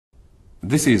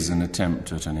This is an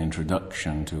attempt at an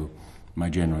introduction to my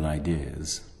general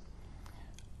ideas.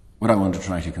 What I want to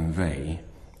try to convey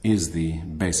is the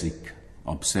basic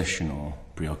obsession or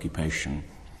preoccupation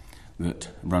that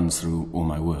runs through all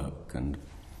my work and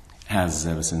has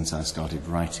ever since I started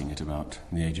writing at about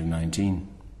the age of 19.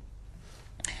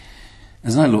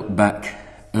 As I look back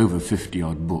over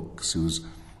 50-odd books whose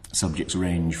subjects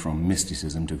range from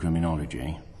mysticism to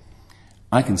criminology,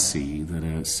 I can see that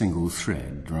a single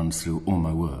thread runs through all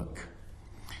my work.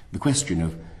 The question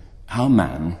of how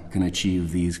man can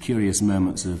achieve these curious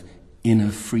moments of inner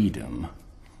freedom,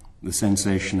 the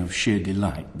sensation of sheer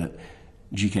delight that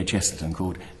G.K. Chesterton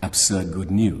called absurd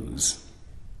good news.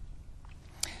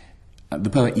 The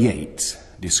poet Yeats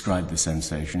described the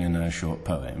sensation in a short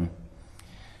poem.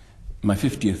 My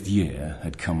 50th year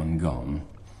had come and gone.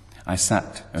 I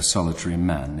sat a solitary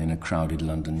man in a crowded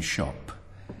London shop,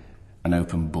 an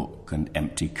open book and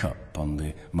empty cup on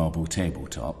the marble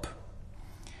tabletop.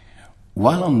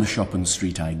 While on the shop and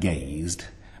street I gazed,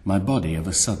 my body of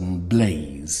a sudden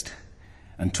blazed,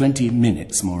 and 20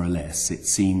 minutes more or less it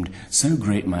seemed so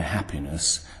great my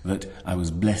happiness that I was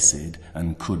blessed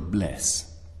and could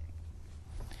bless.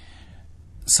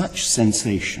 Such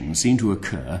sensations seem to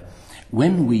occur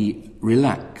when we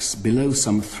relax below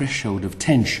some threshold of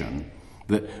tension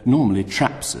that normally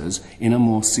traps us in a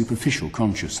more superficial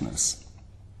consciousness.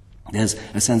 There's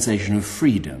a sensation of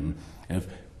freedom, of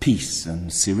peace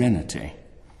and serenity.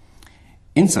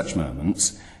 In such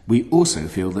moments, we also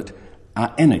feel that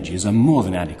our energies are more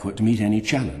than adequate to meet any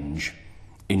challenge,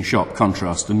 in sharp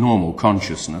contrast to normal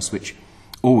consciousness, which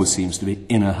always seems to be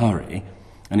in a hurry,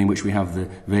 and in which we have the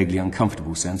vaguely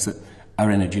uncomfortable sense that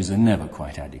our energies are never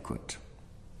quite adequate.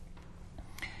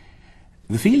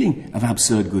 The feeling of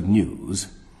absurd good news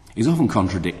is often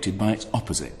contradicted by its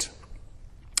opposite,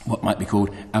 what might be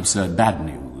called absurd bad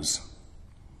news,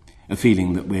 a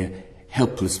feeling that we're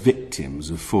helpless victims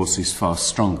of forces far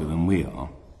stronger than we are.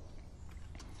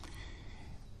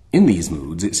 In these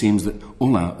moods, it seems that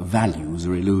all our values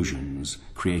are illusions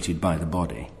created by the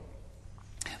body.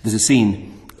 There's a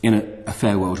scene in A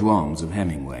Farewell to Arms of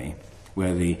Hemingway,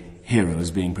 where the hero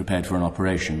is being prepared for an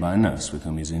operation by a nurse with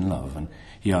whom he's in love, and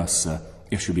he asks her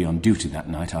if she'll be on duty that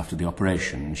night after the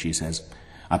operation, and she says,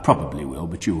 "I probably will,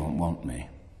 but you won't want me."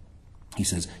 He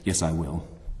says, "Yes, I will."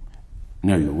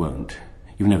 "No, you won't.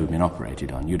 You've never been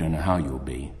operated on. You don't know how you'll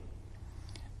be."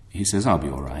 He says, "I'll be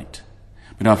all right."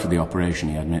 But after the operation,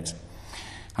 he admits,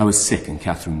 "I was sick and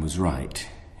Catherine was right.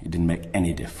 It didn't make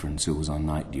any difference who was on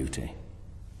night duty."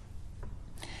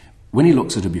 When he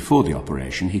looks at her before the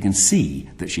operation, he can see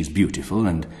that she's beautiful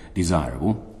and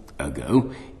desirable,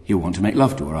 ergo, he'll want to make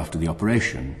love to her after the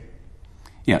operation.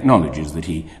 He acknowledges that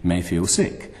he may feel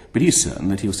sick, but he's certain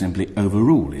that he'll simply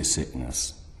overrule his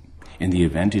sickness. In the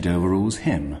event, it overrules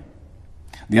him.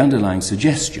 The underlying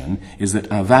suggestion is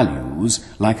that our values,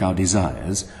 like our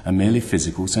desires, are merely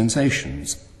physical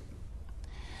sensations.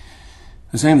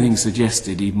 The same thing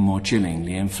suggested even more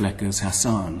chillingly in Flecker's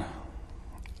Hassan.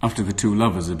 After the two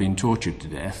lovers had been tortured to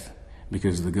death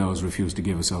because the girls refused to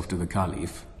give herself to the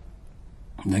Caliph,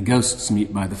 their ghosts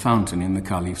meet by the fountain in the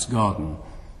Caliph's garden.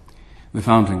 The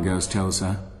fountain ghost tells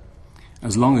her,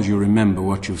 "As long as you remember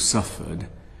what you've suffered,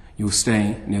 you'll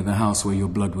stay near the house where your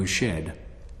blood was shed."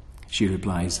 She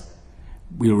replies,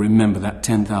 "We'll remember that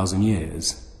 10,000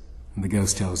 years. And the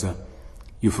ghost tells her,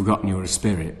 "You've forgotten you're a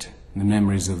spirit. The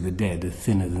memories of the dead are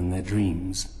thinner than their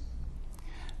dreams."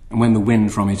 And when the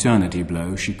wind from eternity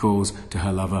blows, she calls to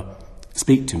her lover,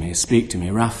 speak to me,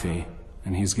 Rafi."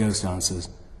 And his ghost answers,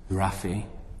 "Rafi,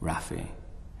 Rafi.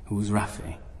 Who's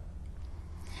Rafi?"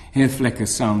 Here Flecker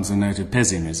sounds a note of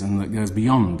pessimism that goes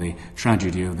beyond the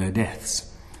tragedy of their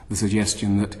deaths, the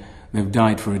suggestion that they've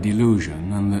died for a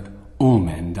delusion and that all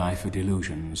men die for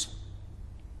delusions.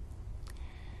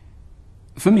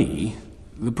 For me,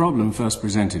 the problem first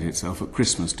presented itself at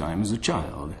Christmas time as a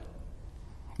child.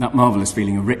 That marvellous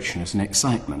feeling of richness and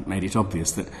excitement made it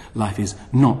obvious that life is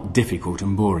not difficult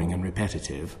and boring and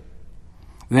repetitive.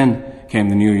 Then came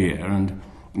the new year and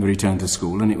the return to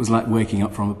school, and it was like waking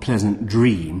up from a pleasant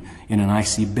dream in an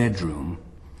icy bedroom,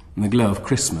 and the glow of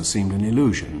Christmas seemed an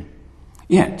illusion.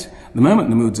 Yet, the moment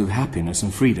the moods of happiness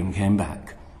and freedom came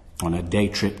back, on a day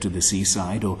trip to the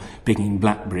seaside or picking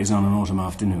blackberries on an autumn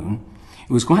afternoon,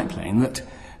 it was quite plain that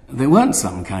there weren't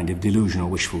some kind of delusional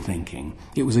wishful thinking.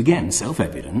 It was again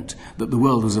self-evident that the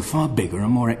world was a far bigger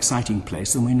and more exciting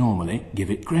place than we normally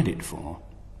give it credit for.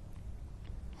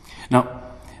 Now,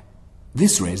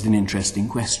 this raised an interesting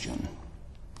question.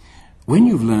 When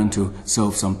you've learned to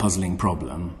solve some puzzling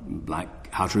problem,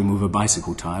 like how to remove a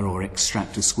bicycle tyre or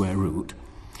extract a square root,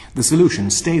 The solution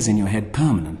stays in your head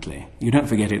permanently. You don't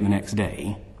forget it the next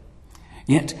day.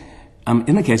 Yet,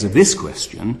 in the case of this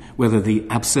question, whether the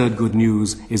absurd good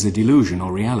news is a delusion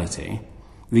or reality,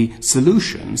 the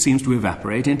solution seems to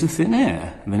evaporate into thin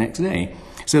air the next day,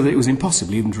 so that it was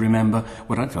impossible even to remember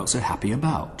what I'd felt so happy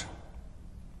about.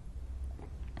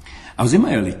 I was in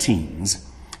my early teens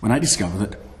when I discovered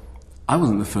that I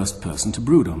wasn't the first person to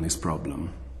brood on this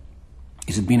problem.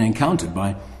 It had been encountered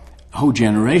by whole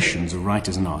generations of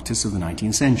writers and artists of the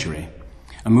 19th century,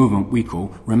 a movement we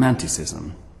call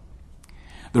Romanticism.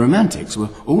 The Romantics were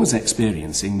always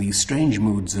experiencing these strange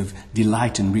moods of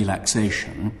delight and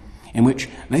relaxation in which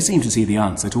they seemed to see the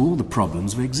answer to all the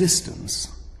problems of existence.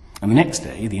 And the next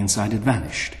day, the insight had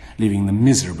vanished, leaving them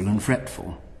miserable and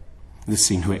fretful. This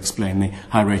seemed to explain the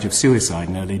high rate of suicide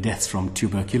and early deaths from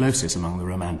tuberculosis among the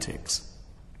Romantics.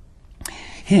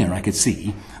 Here I could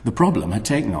see the problem had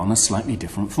taken on a slightly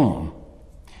different form.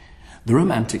 The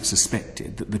Romantics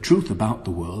suspected that the truth about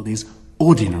the world is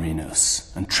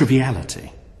ordinariness and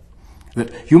triviality,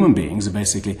 that human beings are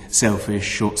basically selfish,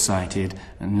 short-sighted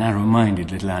and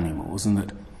narrow-minded little animals, and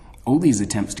that all these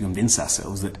attempts to convince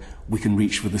ourselves that we can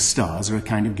reach for the stars are a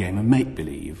kind of game of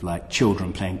make-believe, like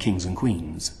children playing kings and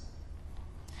queens.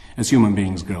 As human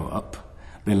beings grow up,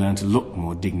 they learn to look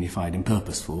more dignified and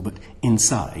purposeful, but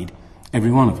inside,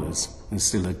 every one of us is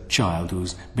still a child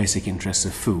whose basic interests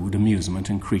are food, amusement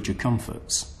and creature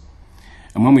comforts.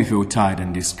 And when we feel tired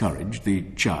and discouraged, the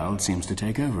child seems to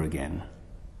take over again.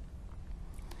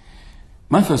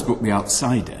 My first book, The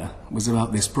Outsider, was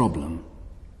about this problem.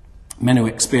 Men who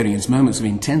experienced moments of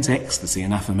intense ecstasy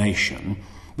and affirmation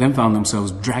then found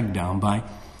themselves dragged down by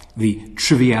the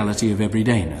triviality of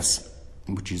everydayness,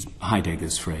 which is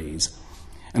Heidegger's phrase,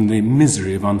 and the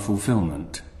misery of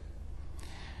unfulfillment.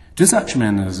 To such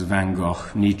men as Van Gogh,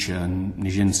 Nietzsche,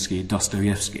 Nijinsky,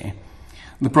 Dostoevsky,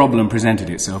 the problem presented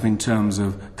itself in terms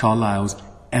of Carlyle's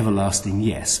everlasting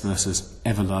yes versus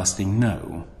everlasting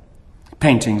no.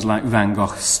 Paintings like Van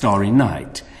Gogh's Starry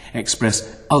Night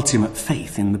express ultimate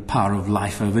faith in the power of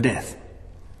life over death.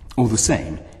 All the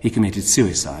same, he committed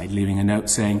suicide, leaving a note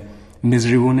saying,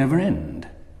 "Misery will never end."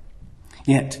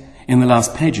 Yet, in the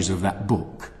last pages of that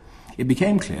book, it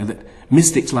became clear that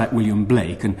mystics like William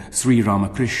Blake and Sri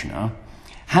Ramakrishna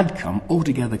had come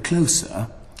altogether closer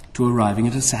to arriving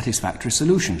at a satisfactory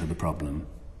solution to the problem.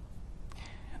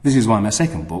 This is why my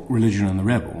second book, Religion and the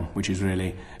Rebel, which is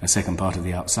really a second part of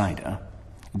The Outsider,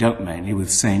 dealt mainly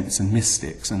with saints and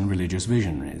mystics and religious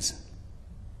visionaries.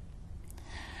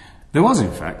 There was,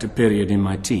 in fact, a period in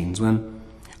my teens when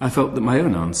I felt that my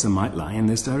own answer might lie in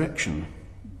this direction,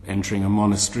 entering a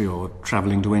monastery or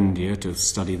travelling to India to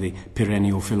study the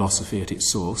perennial philosophy at its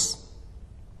source.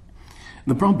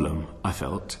 The problem, I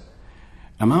felt,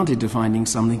 amounted to finding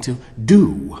something to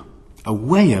do, a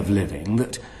way of living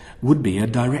that would be a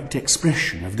direct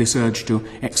expression of this urge to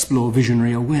explore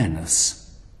visionary awareness.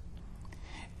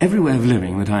 Every way of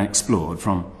living that I explored,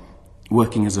 from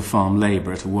working as a farm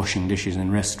labourer to washing dishes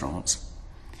in restaurants,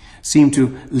 seemed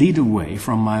to lead away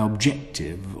from my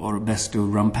objective, or at best to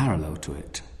run parallel to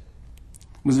it.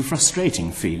 It was a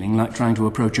frustrating feeling, like trying to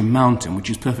approach a mountain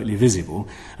which is perfectly visible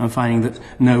and finding that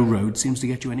no road seems to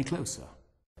get you any closer.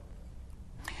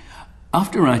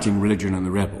 After writing Religion and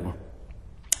the Rebel,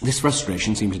 this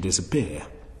frustration seemed to disappear,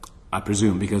 I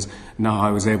presume because now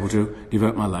I was able to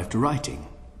devote my life to writing.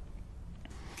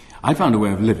 I found a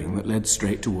way of living that led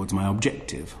straight towards my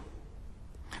objective.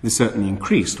 This certainly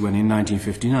increased when in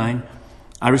 1959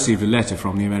 I received a letter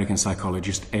from the American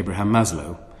psychologist Abraham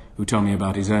Maslow, who told me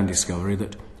about his own discovery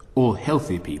that all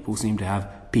healthy people seem to have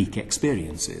peak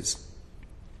experiences,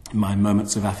 my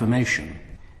moments of affirmation.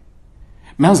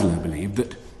 Maslow believed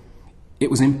that it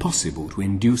was impossible to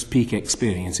induce peak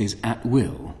experiences at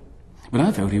will, but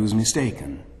I felt he was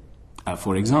mistaken.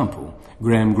 For example,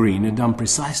 Graham Greene had done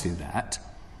precisely that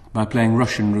by playing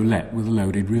Russian roulette with a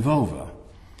loaded revolver.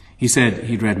 He said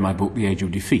he'd read my book, The Age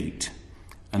of Defeat,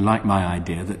 and liked my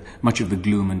idea that much of the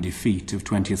gloom and defeat of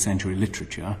 20th century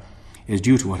literature is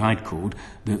due to what I'd called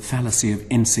the fallacy of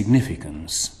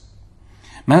insignificance.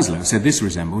 Maslow said this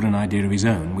resembled an idea of his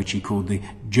own, which he called the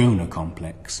Jonah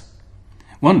complex.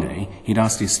 One day, he'd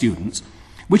asked his students,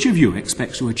 "Which of you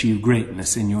expects to achieve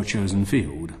greatness in your chosen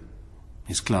field?"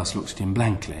 His class looked at him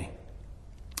blankly.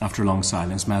 After a long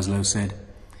silence, Maslow said,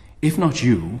 "If not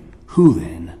you, who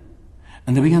then?"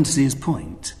 And they began to see his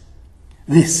point.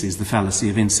 This is the fallacy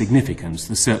of insignificance,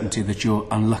 the certainty that you're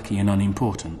unlucky and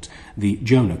unimportant, the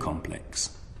Jonah complex.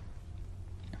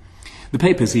 The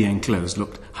papers he enclosed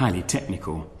looked highly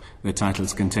technical. Their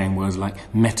titles contained words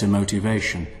like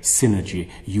meta-motivation, synergy,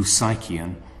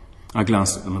 eusychion. I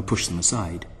glanced at them and pushed them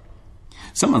aside.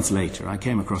 Some months later, I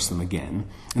came across them again,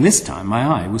 and this time my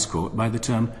eye was caught by the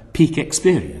term peak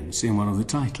experience in one of the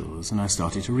titles, and I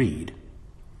started to read.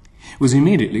 It was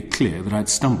immediately clear that I'd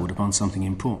stumbled upon something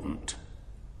important.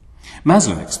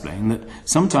 Maslow explained that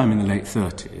sometime in the late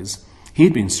 30s, he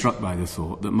had been struck by the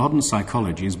thought that modern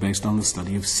psychology is based on the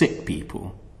study of sick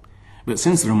people. But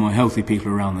since there are more healthy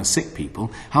people around than sick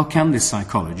people, how can this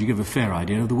psychology give a fair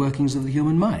idea of the workings of the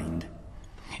human mind?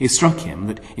 It struck him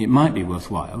that it might be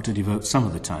worthwhile to devote some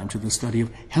of the time to the study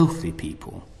of healthy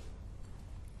people.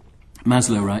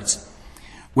 Maslow writes,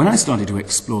 "When I started to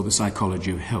explore the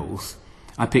psychology of health,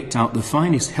 I picked out the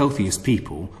finest, healthiest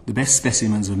people, the best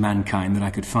specimens of mankind that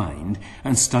I could find,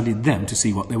 and studied them to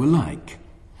see what they were like.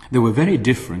 They were very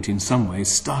different, in some ways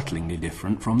startlingly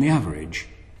different, from the average.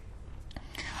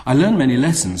 I learned many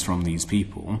lessons from these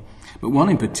people, but one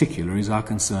in particular is our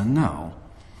concern now.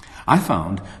 I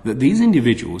found that these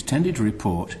individuals tended to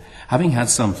report having had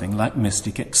something like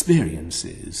mystic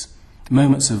experiences,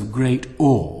 moments of great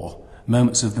awe,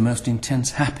 moments of the most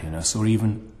intense happiness, or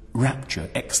even rapture,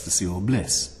 ecstasy, or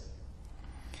bliss.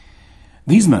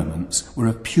 These moments were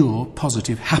of pure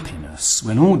positive happiness,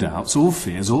 when all doubts, all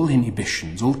fears, all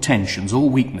inhibitions, all tensions, all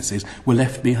weaknesses were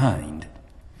left behind.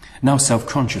 Now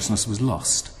self-consciousness was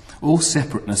lost, all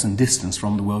separateness and distance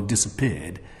from the world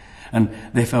disappeared, and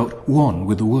they felt one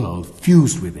with the world,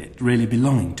 fused with it, really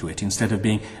belonging to it, instead of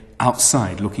being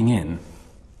outside looking in.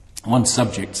 One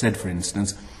subject said, for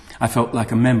instance, I felt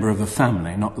like a member of a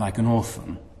family, not like an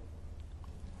orphan."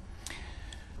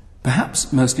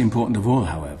 Perhaps most important of all,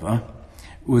 however,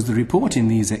 was the report in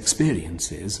these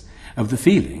experiences of the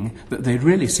feeling that they'd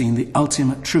really seen the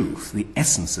ultimate truth, the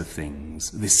essence of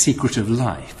things, the secret of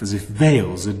life, as if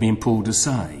veils had been pulled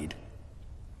aside.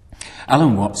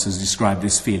 Alan Watts has described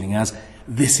this feeling as,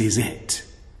 "This is it,"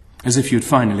 as if you'd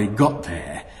finally got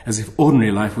there, as if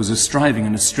ordinary life was a striving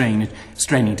and a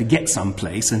straining to get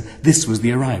someplace, and this was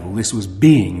the arrival, this was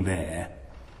being there.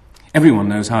 Everyone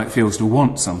knows how it feels to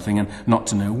want something and not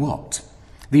to know what.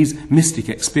 These mystic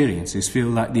experiences feel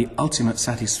like the ultimate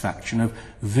satisfaction of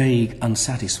vague,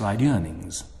 unsatisfied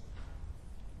yearnings.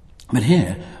 But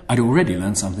here, I'd already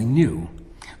learned something new.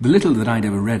 The little that I'd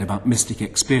ever read about mystic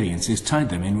experiences tied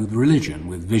them in with religion,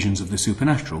 with visions of the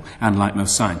supernatural, and like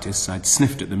most scientists, I'd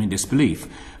sniffed at them in disbelief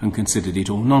and considered it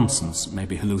all nonsense,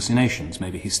 maybe hallucinations,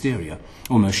 maybe hysteria,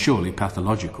 almost surely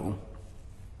pathological.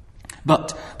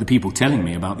 But the people telling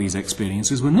me about these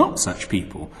experiences were not such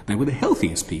people. They were the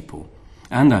healthiest people.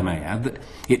 And I may add that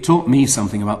it taught me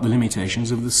something about the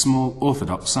limitations of the small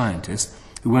orthodox scientists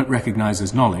who won't recognize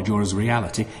as knowledge or as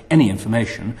reality any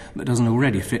information that doesn't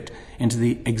already fit into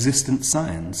the existent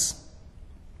science.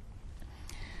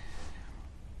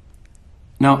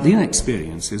 Now, these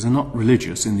experiences are not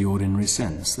religious in the ordinary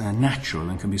sense. They're natural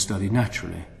and can be studied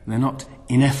naturally. They're not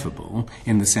ineffable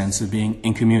in the sense of being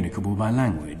incommunicable by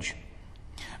language.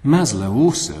 Maslow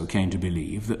also came to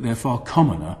believe that they're far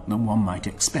commoner than one might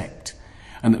expect,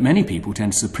 and that many people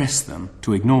tend to suppress them,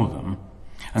 to ignore them,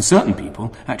 and certain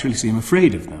people actually seem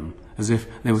afraid of them, as if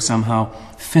they were somehow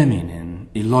feminine,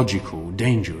 illogical,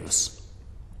 dangerous.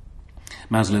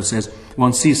 Maslow says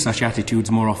one sees such attitudes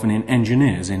more often in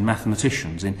engineers, in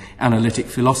mathematicians, in analytic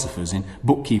philosophers, in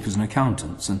bookkeepers and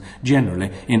accountants, and generally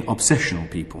in obsessional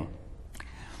people.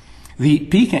 The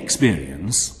peak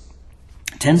experience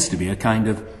tends to be a kind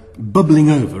of bubbling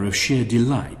over of sheer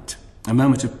delight, a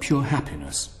moment of pure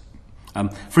happiness.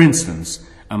 For instance,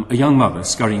 a young mother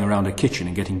scurrying around her kitchen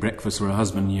and getting breakfast for her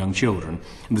husband and young children,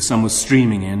 and the sun was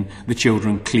streaming in, the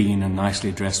children, clean and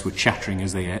nicely dressed, were chattering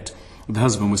as they ate. The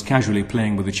husband was casually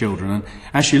playing with the children, and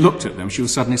as she looked at them, she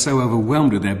was suddenly so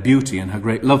overwhelmed with their beauty and her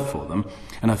great love for them,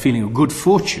 and her feeling of good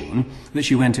fortune, that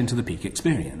she went into the peak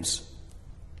experience.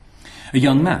 A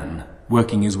young man,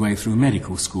 working his way through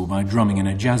medical school by drumming in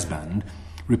a jazz band,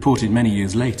 reported many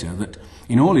years later that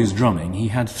in all his drumming he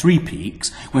had 3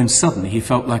 peaks when suddenly he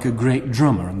felt like a great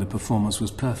drummer and the performance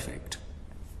was perfect.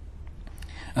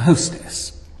 A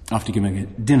hostess, after giving a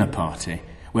dinner party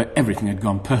where everything had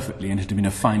gone perfectly and it had been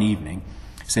a fine evening,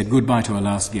 said goodbye to her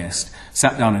last guest,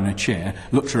 sat down in a chair,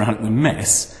 looked around at the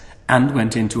mess, and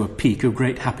went into a peak of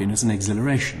great happiness and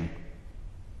exhilaration.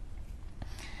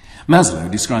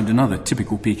 Maslow described another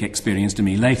typical peak experience to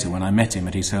me later when I met him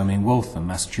at his home in Waltham,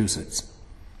 Massachusetts.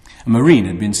 A Marine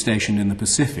had been stationed in the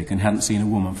Pacific and hadn't seen a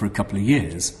woman for a couple of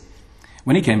years.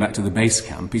 When he came back to the base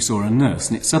camp, he saw a nurse,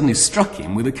 and it suddenly struck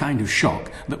him with a kind of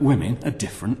shock that women are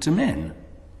different to men.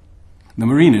 The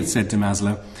Marine had said to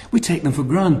Maslow, "We take them for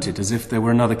granted as if they were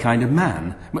another kind of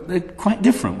man, but they're quite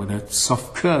different with their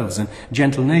soft curves and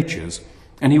gentle natures,"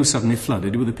 and he was suddenly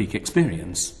flooded with a peak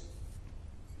experience.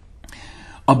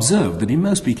 Observe that in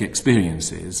most peak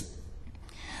experiences,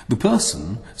 the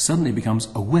person suddenly becomes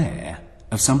aware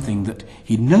of something that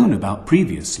he'd known about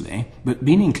previously, but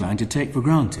been inclined to take for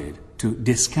granted, to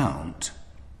discount.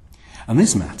 And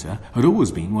this matter had always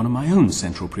been one of my own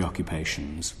central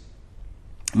preoccupations.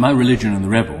 My Religion and the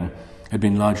Rebel had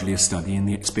been largely a study in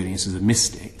the experiences of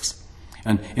mystics,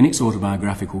 and in its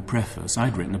autobiographical preface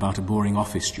I'd written about a boring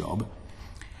office job.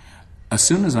 As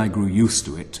soon as I grew used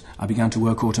to it, I began to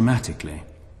work automatically.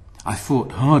 I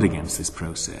fought hard against this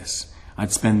process.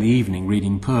 I'd spend the evening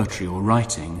reading poetry or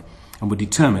writing, and were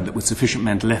determined that with sufficient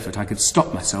mental effort I could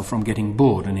stop myself from getting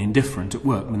bored and indifferent at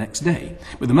work the next day.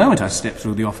 But the moment I stepped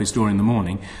through the office door in the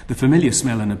morning, the familiar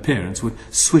smell and appearance would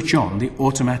switch on the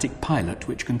automatic pilot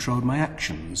which controlled my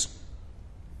actions.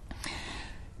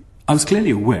 I was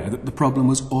clearly aware that the problem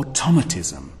was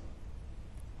automatism.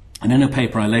 And in a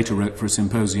paper I later wrote for a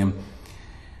symposium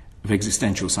of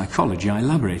existential psychology, I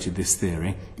elaborated this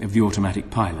theory of the automatic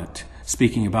pilot,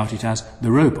 speaking about it as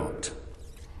the robot.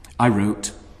 I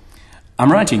wrote,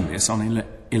 "I'm writing this on an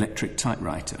electric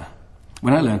typewriter.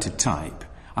 When I learned to type,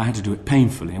 I had to do it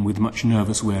painfully and with much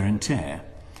nervous wear and tear.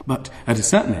 But at a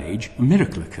certain age, a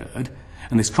miracle occurred,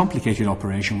 and this complicated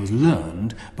operation was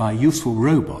learned by a useful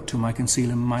robot whom I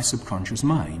conceal in my subconscious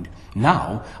mind.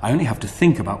 Now, I only have to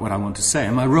think about what I want to say,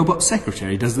 and my robot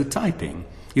secretary does the typing.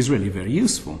 He's really very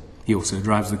useful. He also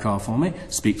drives the car for me,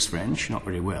 speaks French, not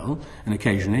very well, and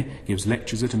occasionally gives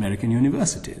lectures at American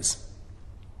universities.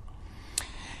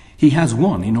 He has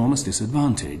one enormous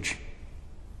disadvantage.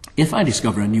 If I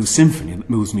discover a new symphony that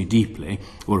moves me deeply,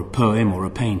 or a poem or a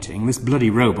painting, this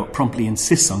bloody robot promptly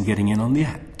insists on getting in on the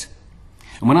act.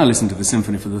 And when I listen to the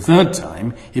symphony for the third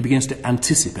time, he begins to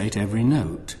anticipate every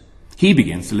note. He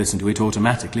begins to listen to it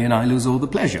automatically, and I lose all the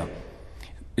pleasure.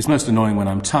 It's most annoying when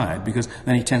I'm tired, because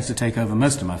then he tends to take over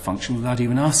most of my functions without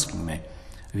even asking me.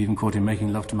 I've even caught him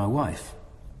making love to my wife.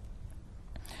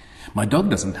 My dog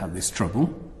doesn't have this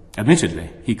trouble. Admittedly,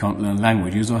 he can't learn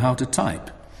languages or how to type.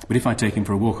 But if I take him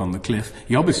for a walk on the cliff,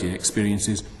 he obviously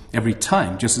experiences every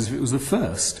time just as if it was the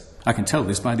first. I can tell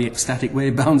this by the ecstatic way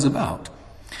he bounds about.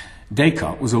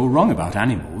 Descartes was all wrong about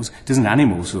animals. It isn't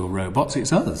animals who are robots,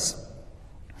 it's us.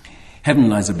 Heaven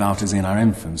lies about us in our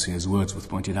infancy, as Wordsworth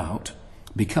pointed out,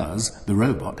 because the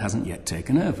robot hasn't yet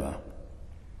taken over.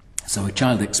 So a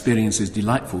child experiences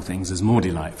delightful things as more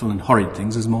delightful and horrid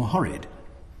things as more horrid.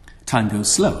 Time goes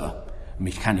slower.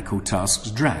 Mechanical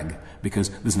tasks drag, because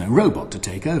there's no robot to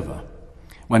take over.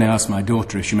 When I asked my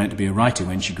daughter if she meant to be a writer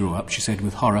when she grew up, she said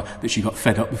with horror that she got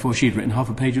fed up before she'd written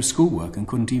half a page of schoolwork and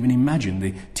couldn't even imagine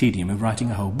the tedium of writing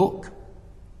a whole book.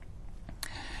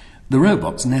 The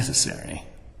robot's necessary.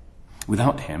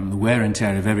 Without him, the wear and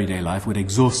tear of everyday life would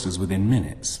exhaust us within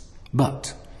minutes.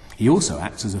 But he also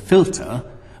acts as a filter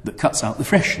that cuts out the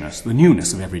freshness, the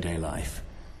newness of everyday life.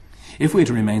 If we're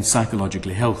to remain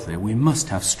psychologically healthy, we must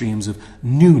have streams of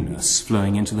newness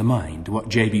flowing into the mind, what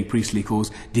J.B. Priestley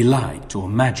calls delight or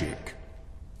magic.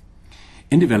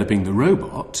 In developing the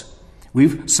robot,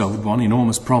 we've solved one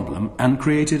enormous problem and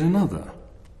created another.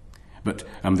 But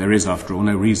there is, after all,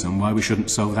 no reason why we shouldn't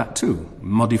solve that too.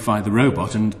 Modify the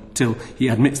robot until he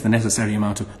admits the necessary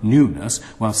amount of newness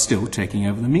while still taking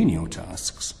over the menial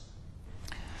tasks.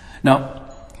 Now,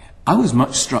 I was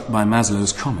much struck by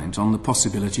Maslow's comment on the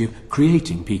possibility of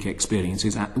creating peak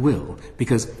experiences at will,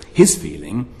 because his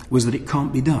feeling was that it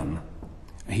can't be done.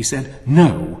 He said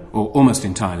no, or almost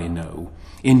entirely no.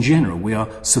 In general, we are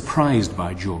surprised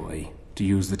by joy, to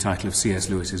use the title of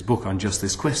C.S. Lewis's book on just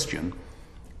this question.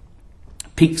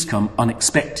 Peaks come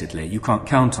unexpectedly, you can't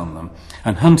count on them,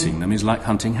 and hunting them is like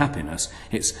hunting happiness.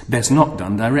 It's best not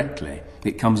done directly.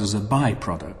 It comes as a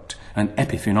byproduct, an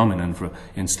epiphenomenon, for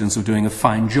instance, of doing a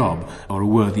fine job or a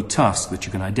worthy task that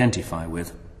you can identify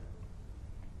with.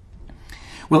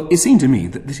 Well, it seemed to me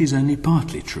that this is only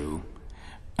partly true,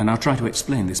 and I'll try to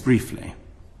explain this briefly.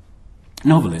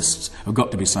 Novelists have got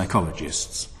to be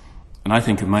psychologists, and I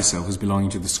think of myself as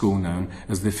belonging to the school known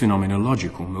as the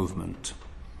phenomenological movement.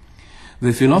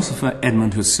 The philosopher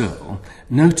Edmund Husserl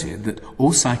noted that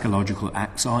all psychological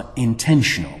acts are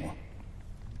intentional.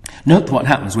 Note what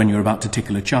happens when you're about to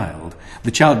tickle a child.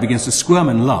 The child begins to squirm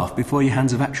and laugh before your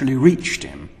hands have actually reached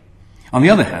him. On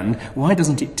the other hand, why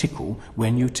doesn't it tickle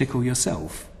when you tickle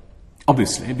yourself?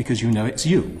 Obviously, because you know it's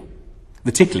you.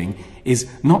 The tickling is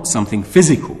not something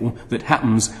physical that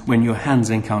happens when your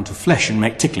hands encounter flesh and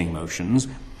make tickling motions.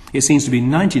 It seems to be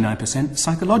 99%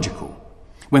 psychological.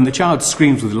 When the child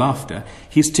screams with laughter,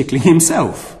 he's tickling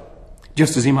himself,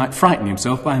 just as he might frighten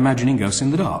himself by imagining ghosts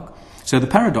in the dark. So the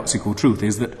paradoxical truth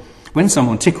is that when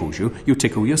someone tickles you, you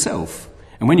tickle yourself.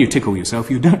 And when you tickle yourself,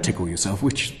 you don't tickle yourself,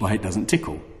 which is why it doesn't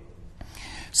tickle.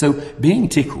 So being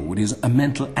tickled is a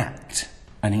mental act,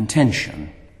 an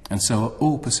intention. and so are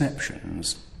all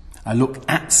perceptions. I look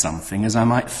at something as I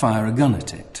might fire a gun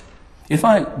at it. If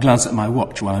I glance at my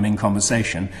watch while I'm in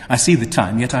conversation, I see the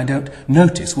time, yet I don't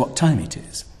notice what time it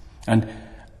is. And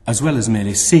as well as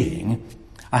merely seeing,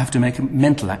 I have to make a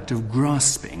mental act of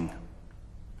grasping.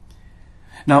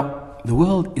 Now, the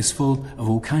world is full of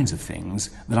all kinds of things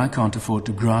that I can't afford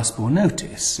to grasp or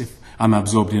notice. If I'm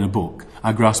absorbed in a book,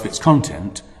 I grasp its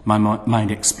content, my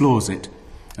mind explores it,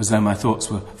 as though my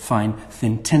thoughts were fine,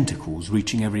 thin tentacles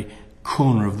reaching every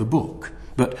corner of the book.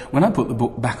 But when I put the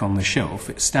book back on the shelf,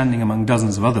 it's standing among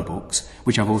dozens of other books,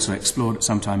 which I've also explored at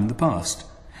some time in the past.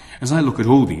 As I look at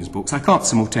all these books, I can't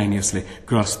simultaneously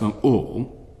grasp them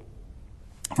all.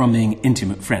 From being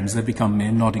intimate friends, they've become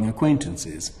mere nodding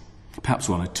acquaintances. Perhaps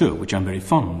one or two, which I'm very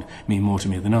fond, mean more to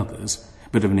me than others,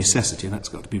 but of necessity that's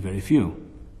got to be very few.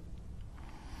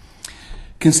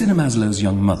 Consider Maslow's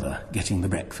young mother getting the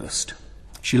breakfast.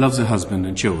 She loves her husband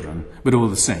and children, but all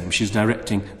the same she's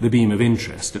directing the beam of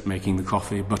interest at making the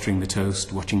coffee, buttering the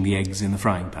toast, watching the eggs in the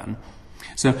frying pan.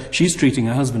 So she's treating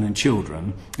her husband and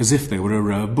children as if they were a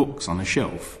row of books on a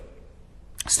shelf.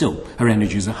 Still, her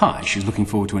energies are high. She's looking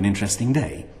forward to an interesting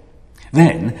day.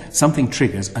 Then something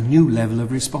triggers a new level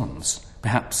of response.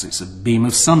 Perhaps it's a beam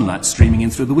of sunlight streaming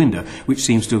in through the window, which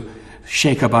seems to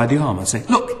shake her by the arm and say,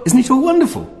 "Look, isn't it all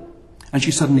wonderful?" And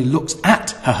she suddenly looks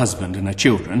at her husband and her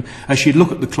children as she'd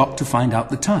look at the clock to find out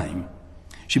the time.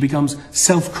 She becomes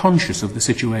self-conscious of the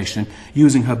situation,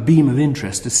 using her beam of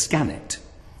interest to scan it,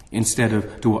 instead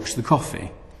of to watch the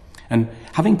coffee. And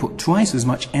having put twice as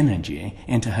much energy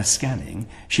into her scanning,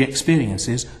 she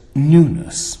experiences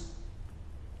newness.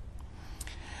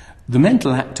 The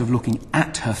mental act of looking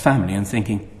at her family and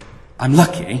thinking, "I'm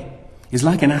lucky," is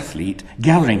like an athlete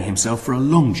gathering himself for a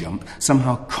long jump,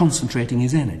 somehow concentrating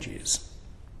his energies.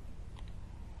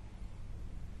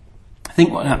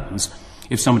 Think what happens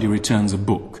if somebody returns a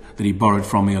book that he borrowed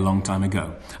from me a long time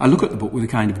ago. I look at the book with a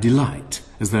kind of delight,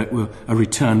 as though it were a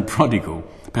returned prodigal.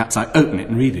 Perhaps I open it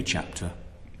and read a chapter.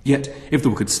 Yet, if the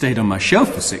book had stayed on my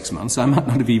shelf for 6 months, I might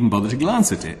not have even bothered to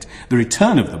glance at it. The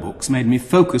return of the books made me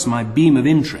focus my beam of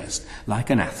interest, like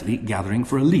an athlete gathering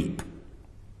for a leap.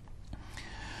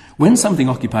 When something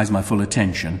occupies my full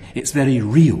attention, it's very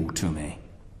real to me.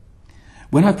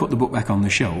 When I put the book back on the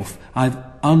shelf, I've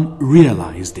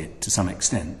unrealized it to some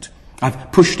extent.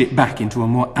 I've pushed it back into a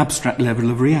more abstract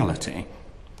level of reality.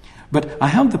 But I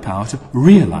have the power to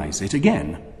realize it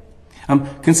again.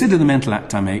 Consider the mental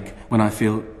act I make when I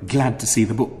feel glad to see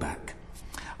the book back.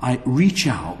 I reach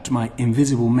out my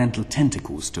invisible mental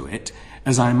tentacles to it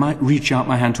as I might reach out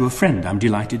my hand to a friend I'm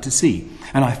delighted to see.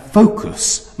 And I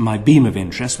focus my beam of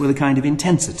interest with a kind of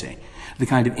intensity, the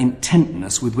kind of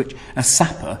intentness with which a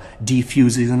sapper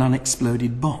defuses an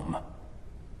unexploded bomb.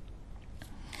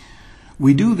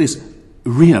 We do this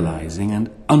realizing and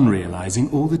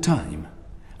unrealizing all the time,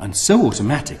 and so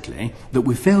automatically that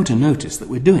we fail to notice that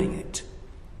we're doing it.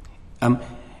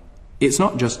 It's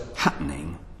not just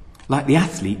happening. Like the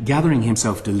athlete gathering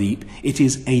himself to leap, it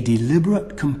is a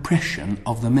deliberate compression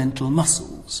of the mental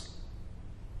muscles.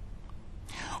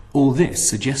 All this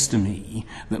suggests to me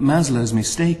that Maslow's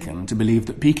mistaken to believe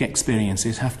that peak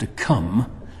experiences have to come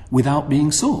without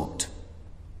being sought.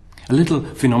 A little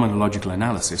phenomenological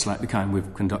analysis, like the kind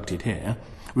we've conducted here,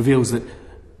 reveals that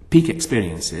peak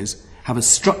experiences have a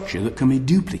structure that can be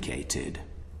duplicated.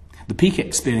 The peak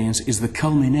experience is the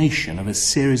culmination of a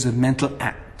series of mental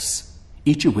acts,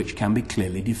 each of which can be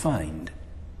clearly defined.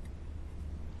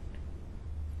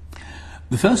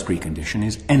 The first precondition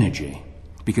is energy,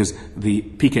 because the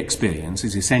peak experience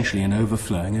is essentially an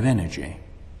overflowing of energy.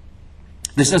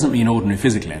 This doesn't mean ordinary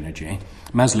physical energy.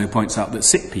 Maslow points out that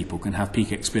sick people can have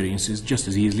peak experiences just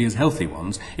as easily as healthy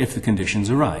ones if the conditions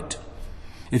are right.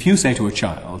 If you say to a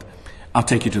child, "I'll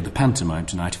take you to the pantomime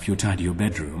tonight if you'll tidy your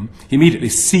bedroom," he immediately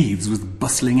seethes with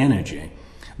bustling energy.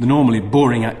 The normally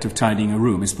boring act of tidying a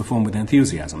room is performed with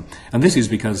enthusiasm, and this is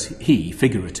because he,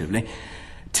 figuratively,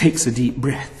 takes a deep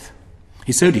breath.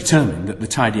 He's so determined that the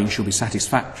tidying shall be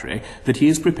satisfactory that he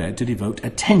is prepared to devote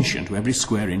attention to every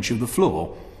square inch of the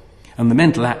floor. And the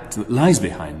mental act that lies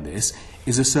behind this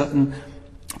is a certain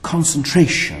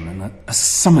concentration and a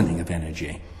summoning of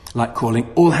energy, like calling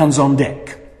all hands on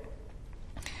deck.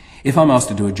 If I'm asked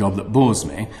to do a job that bores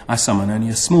me, I summon only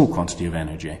a small quantity of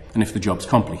energy, and if the job's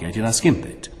complicated, I skimp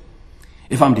it.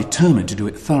 If I'm determined to do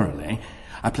it thoroughly,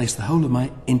 I place the whole of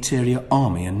my interior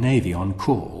army and navy on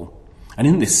call. And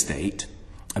in this state,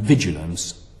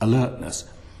 vigilance, alertness,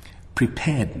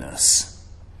 preparedness,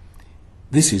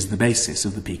 this is the basis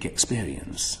of the peak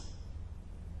experience.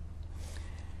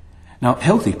 Now,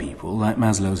 healthy people, like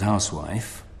Maslow's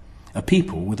housewife, are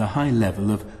people with a high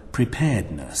level of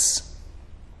preparedness.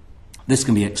 This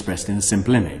can be expressed in a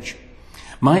simple image.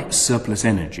 My surplus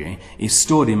energy is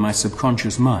stored in my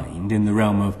subconscious mind in the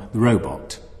realm of the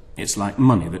robot. It's like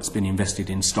money that's been invested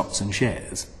in stocks and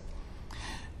shares.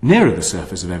 Nearer the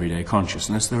surface of everyday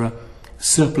consciousness, there are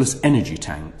surplus energy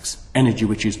tanks, energy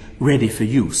which is ready for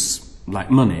use, like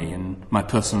money in my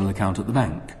personal account at the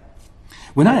bank.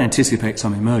 When I anticipate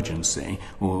some emergency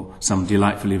or some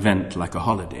delightful event like a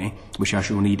holiday, which I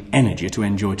shall need energy to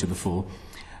enjoy to the full,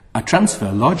 I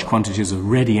transfer large quantities of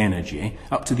ready energy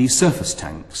up to these surface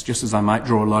tanks, just as I might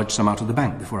draw a large sum out of the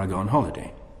bank before I go on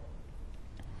holiday.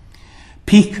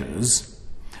 Peakers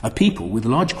are people with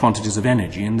large quantities of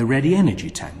energy in the ready energy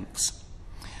tanks.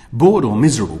 Bored or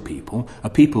miserable people are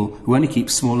people who only keep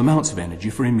small amounts of energy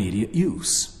for immediate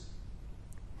use.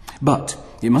 But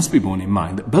it must be borne in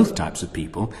mind that both types of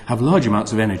people have large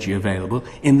amounts of energy available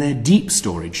in their deep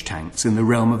storage tanks in the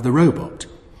realm of the robot.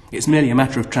 It's merely a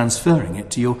matter of transferring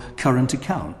it to your current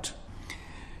account.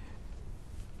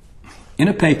 In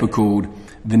a paper called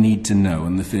The Need to Know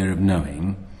and the Fear of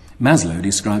Knowing, Maslow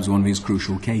describes one of his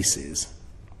crucial cases.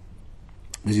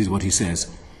 This is what he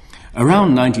says.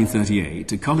 Around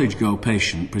 1938, a college girl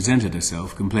patient presented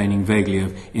herself complaining vaguely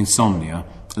of insomnia,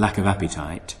 lack of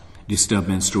appetite, disturbed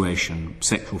menstruation,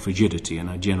 sexual frigidity, and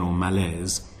a general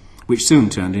malaise, which soon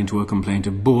turned into a complaint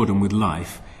of boredom with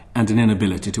life and an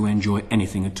inability to enjoy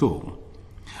anything at all.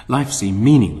 Life seemed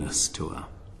meaningless to her.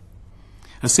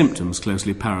 Her symptoms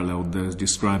closely paralleled those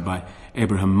described by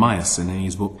Abraham Myerson in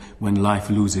his book When Life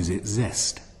Loses Its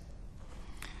Zest.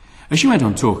 As she went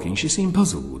on talking, she seemed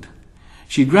puzzled.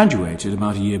 She graduated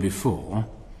about a year before,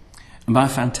 and by a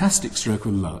fantastic stroke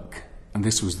of luck, and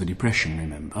this was the depression,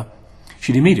 remember,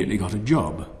 she'd immediately got a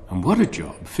job. And what a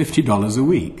job! $50 a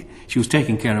week. She was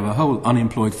taking care of a whole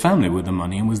unemployed family with the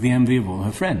money and was the envy of all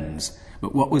her friends.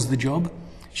 But what was the job?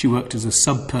 She worked as a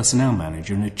sub-personnel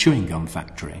manager in a chewing gum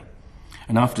factory.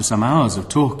 And after some hours of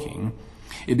talking,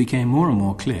 it became more and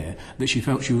more clear that she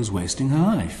felt she was wasting her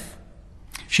life.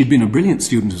 She'd been a brilliant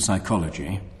student of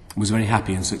psychology, was very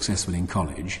happy and successful in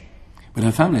college, but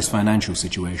her family's financial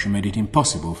situation made it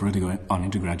impossible for her to go on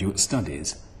into graduate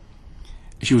studies.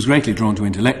 She was greatly drawn to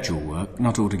intellectual work,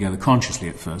 not altogether consciously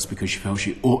at first, because she felt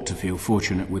she ought to feel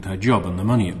fortunate with her job and the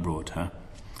money it brought her.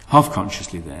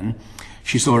 Half-consciously then,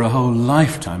 she saw a whole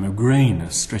lifetime of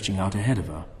greyness stretching out ahead of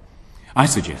her. I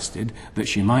suggested that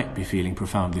she might be feeling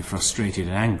profoundly frustrated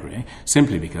and angry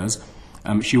simply because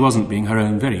she wasn't being her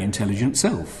own very intelligent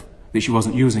self, that she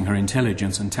wasn't using her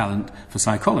intelligence and talent for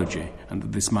psychology, and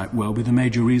that this might well be the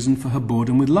major reason for her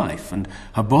boredom with life and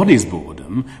her body's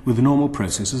boredom with the normal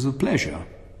processes of pleasure.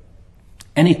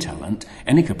 Any talent,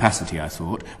 any capacity, I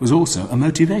thought, was also a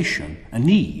motivation, a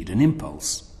need, an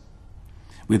impulse.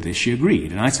 With this she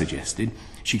agreed, and I suggested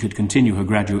she could continue her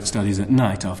graduate studies at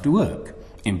night after work.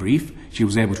 In brief, she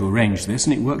was able to arrange this,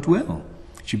 and it worked well.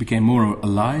 She became more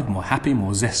alive, more happy,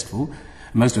 more zestful.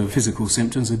 Most of her physical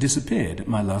symptoms had disappeared at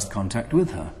my last contact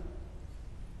with her.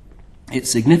 It's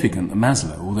significant that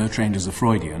Maslow, although trained as a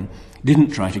Freudian,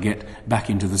 didn't try to get back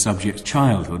into the subject's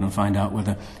childhood and find out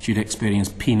whether she'd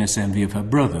experienced penis envy of her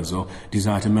brothers or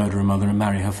desire to murder her mother and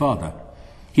marry her father.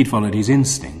 He'd followed his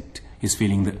instinct, his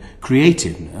feeling that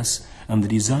creativeness and the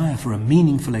desire for a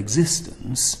meaningful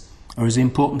existence are as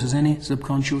important as any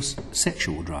subconscious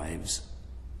sexual drives.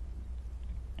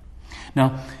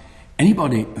 Now,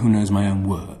 anybody who knows my own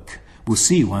work will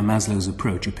see why Maslow's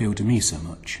approach appealed to me so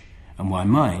much, and why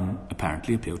mine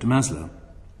apparently appealed to Maslow.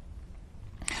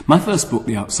 My first book,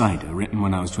 The Outsider, written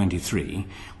when I was 23,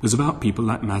 was about people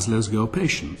like Maslow's girl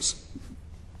patients.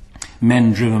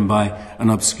 Men driven by an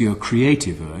obscure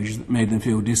creative urge that made them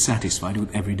feel dissatisfied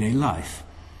with everyday life,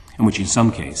 and which in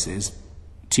some cases,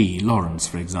 T. Lawrence,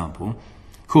 for example,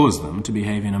 caused them to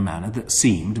behave in a manner that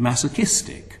seemed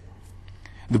masochistic.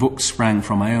 The book sprang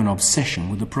from my own obsession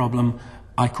with the problem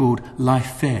I called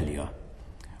life failure.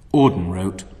 Auden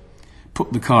wrote,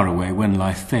 "Put the car away when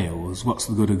life fails, what's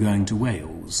the good of going to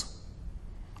Wales?"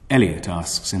 Eliot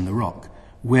asks in The Rock,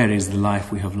 "Where is the life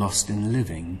we have lost in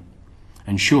living?"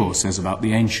 And Shaw says about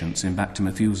the ancients in Back to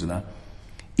Methuselah,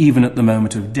 "Even at the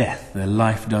moment of death, their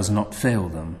life does not fail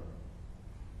them."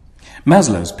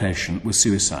 Maslow's patient was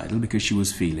suicidal because she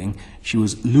was feeling she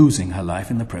was losing her life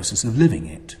in the process of living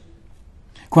it.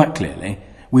 Quite clearly,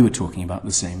 we were talking about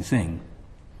the same thing.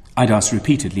 I'd asked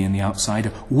repeatedly in The Outsider,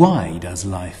 why does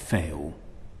life fail?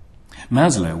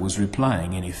 Maslow was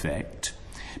replying, in effect,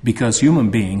 because human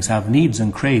beings have needs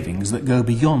and cravings that go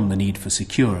beyond the need for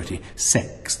security,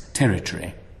 sex,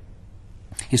 territory.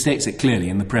 He states it clearly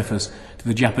in the preface to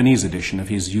the Japanese edition of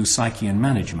his Eusaikian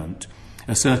Management,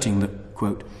 asserting that,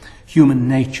 quote, "Human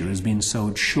nature has been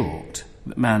sold short,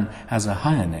 that man has a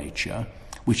higher nature,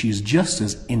 which is just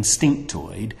as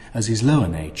instinctoid as his lower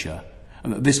nature,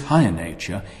 and that this higher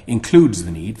nature includes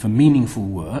the need for meaningful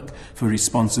work, for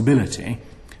responsibility,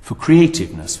 for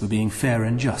creativeness, for being fair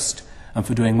and just, and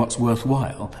for doing what's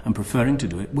worthwhile and preferring to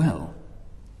do it well.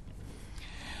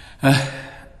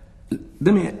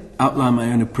 Let me outline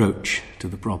my own approach to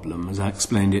the problem as I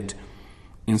explained it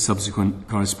in subsequent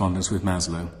correspondence with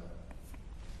Maslow.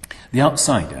 The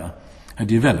outsider had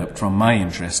developed from my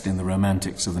interest in the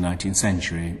romantics of the 19th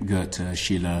century, Goethe,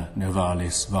 Schiller,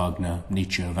 Novalis, Wagner,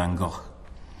 Nietzsche, Van Gogh.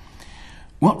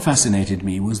 What fascinated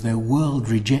me was their world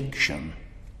rejection.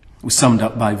 It was summed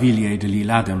up by Villiers de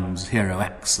l'Isle Adams' hero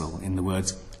Axel in the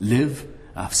words, "Live,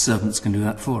 our servants can do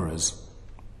that for us."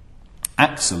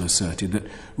 Axel asserted that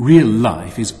real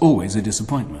life is always a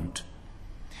disappointment.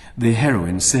 The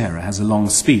heroine, Sarah, has a long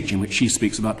speech in which she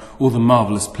speaks about all the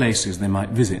marvellous places they might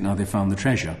visit now they found the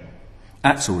treasure.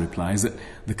 Axel replies that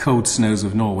the cold snows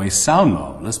of Norway sound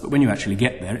marvellous, but when you actually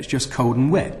get there, it's just cold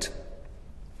and wet.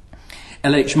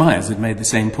 L.H. Myers had made the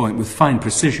same point with fine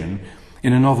precision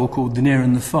in a novel called The Near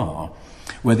and the Far,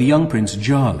 where the young Prince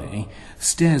Jarley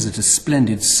stares at a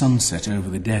splendid sunset over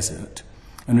the desert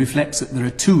and reflects that there are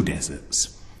two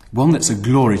deserts, one that's a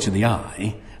glory to the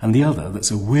eye and the other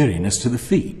that's a weariness to the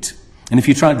feet. And if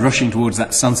you tried rushing towards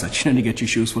that sunset, you'd only get your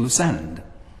shoes full of sand.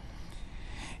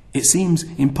 It seems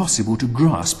impossible to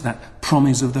grasp that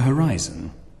promise of the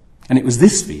horizon. And it was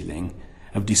this feeling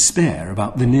of despair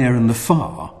about the near and the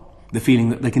far, the feeling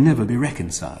that they can never be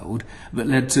reconciled, that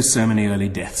led to so many early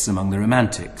deaths among the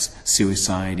romantics: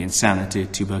 suicide, insanity,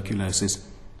 tuberculosis.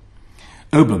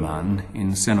 Obermann,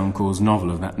 in Senancour's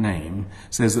novel of that name,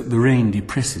 says that the rain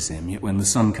depresses him, yet when the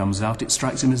sun comes out it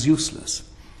strikes him as useless.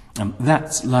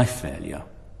 That's life failure.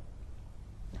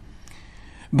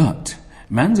 But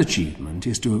man's achievement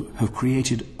is to have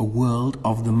created a world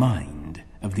of the mind,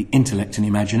 of the intellect and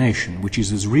imagination, which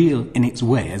is as real in its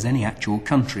way as any actual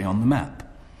country on the map.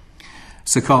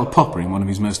 Sir Karl Popper, in one of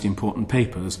his most important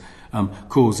papers,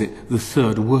 calls it the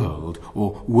third world,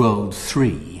 or world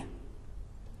 3.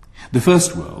 The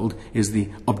first world is the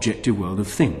objective world of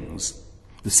things.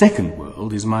 The second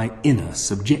world is my inner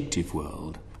subjective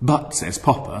world. But, says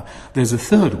Popper, there's a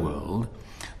third world,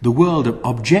 the world of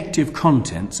objective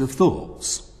contents of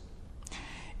thoughts.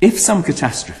 If some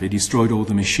catastrophe destroyed all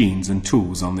the machines and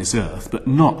tools on this earth, but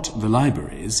not the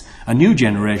libraries, a new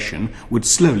generation would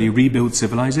slowly rebuild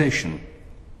civilization.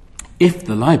 If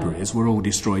the libraries were all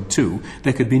destroyed too,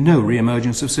 there could be no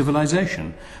re-emergence of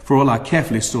civilization, for all our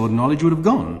carefully stored knowledge would have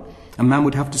gone, and man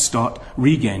would have to start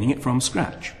regaining it from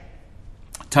scratch.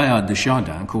 Teilhard de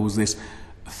Chardin calls this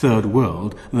third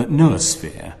world the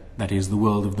noosphere, that is, the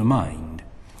world of the mind,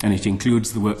 and it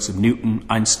includes the works of Newton,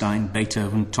 Einstein,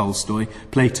 Beethoven, Tolstoy,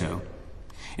 Plato.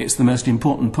 It's the most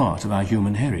important part of our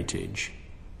human heritage.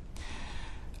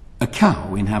 A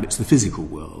cow inhabits the physical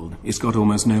world. It's got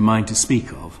almost no mind to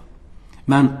speak of.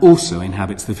 Man also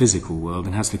inhabits the physical world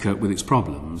and has to cope with its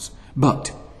problems.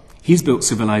 But he's built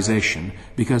civilization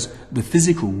because the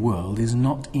physical world is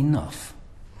not enough.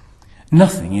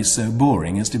 Nothing is so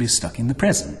boring as to be stuck in the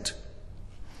present.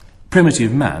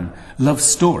 Primitive man loves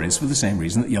stories for the same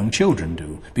reason that young children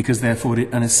do, because they afford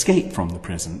it an escape from the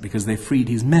present, because they freed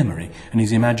his memory and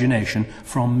his imagination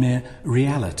from mere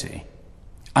reality.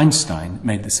 Einstein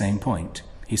made the same point.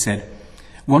 He said,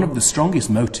 "One of the strongest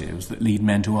motives that lead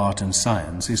men to art and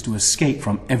science is to escape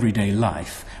from everyday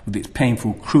life with its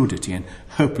painful crudity and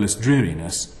hopeless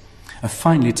dreariness. A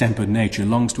finely tempered nature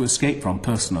longs to escape from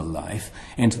personal life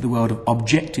into the world of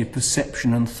objective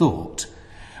perception and thought,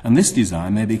 and this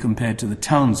desire may be compared to the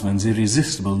townsman's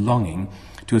irresistible longing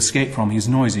to escape from his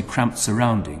noisy, cramped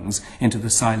surroundings into the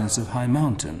silence of high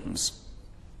mountains."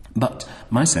 But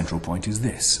my central point is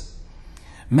this: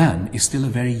 man is still a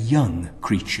very young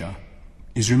creature.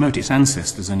 His remotest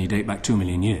ancestors only date back 2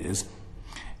 million years.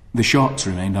 The sharks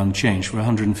remained unchanged for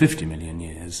 150 million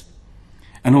years.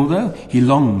 And although he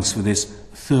longs for this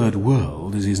third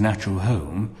world as his natural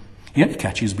home, he only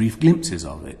catches brief glimpses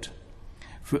of it.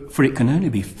 For it can only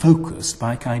be focused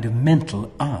by a kind of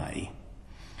mental eye.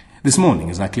 This morning,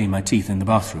 as I cleaned my teeth in the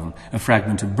bathroom, a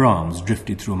fragment of Brahms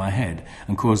drifted through my head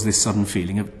and caused this sudden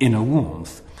feeling of inner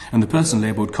warmth, and the person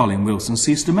labelled Colin Wilson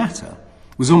ceased to matter.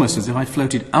 It was almost as if I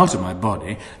floated out of my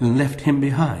body and left him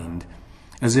behind,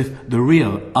 as if the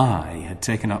real I had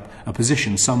taken up a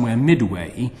position somewhere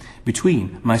midway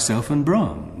between myself and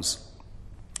Brahms.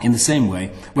 In the same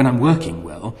way, when I'm working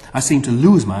well, I seem to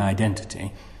lose my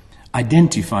identity,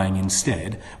 identifying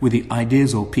instead with the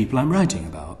ideas or people I'm writing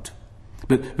about.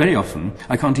 But very often,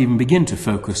 I can't even begin to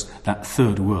focus that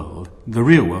third world. The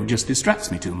real world just distracts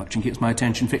me too much and keeps my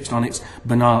attention fixed on its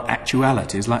banal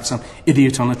actualities, like some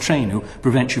idiot on a train who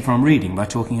prevents you from reading by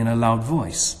talking in a loud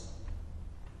voice.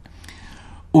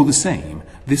 All the same,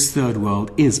 this third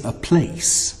world is a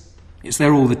place. It's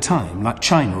there all the time, like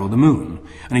China or the moon,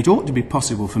 and it ought to be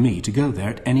possible for me to go there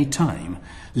at any time,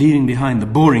 leaving behind the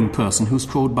boring person who's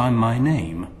called by my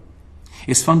name.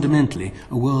 It's fundamentally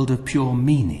a world of pure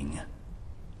meaning.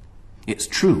 It's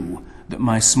true that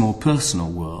my small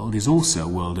personal world is also a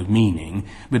world of meaning,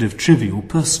 but of trivial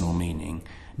personal meaning,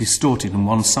 distorted and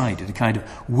one-sided, a kind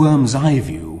of worm's eye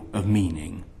view of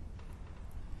meaning.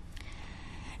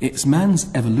 It's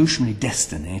man's evolutionary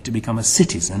destiny to become a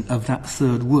citizen of that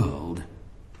third world,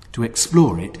 to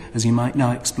explore it as he might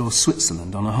now explore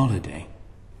Switzerland on a holiday.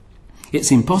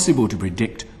 It's impossible to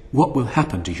predict what will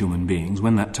happen to human beings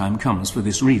when that time comes for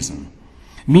this reason.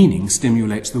 Meaning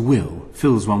stimulates the will,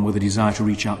 fills one with a desire to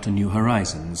reach out to new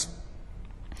horizons.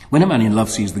 When a man in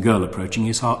love sees the girl approaching,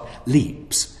 his heart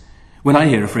leaps. When I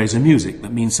hear a phrase of music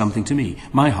that means something to me,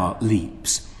 my heart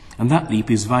leaps. And that leap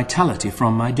is vitality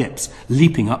from my depths,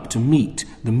 leaping up to meet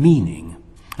the meaning.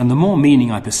 And the more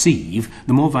meaning I perceive,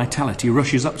 the more vitality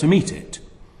rushes up to meet it.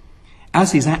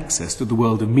 As his access to the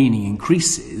world of meaning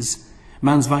increases,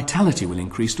 man's vitality will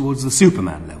increase towards the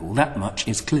Superman level. That much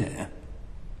is clear.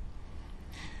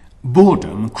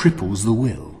 Boredom cripples the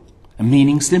will, and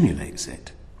meaning stimulates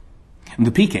it. And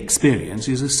the peak experience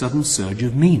is a sudden surge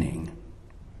of meaning.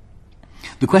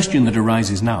 The question that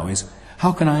arises now is,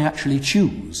 how can I actually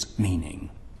choose meaning?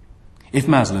 If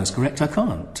Maslow is correct, I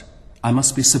can't. I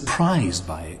must be surprised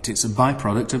by it. It's a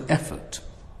byproduct of effort.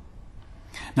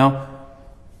 Now,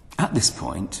 at this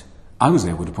point, I was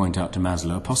able to point out to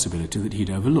Maslow a possibility that he'd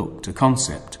overlooked, a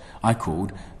concept I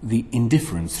called the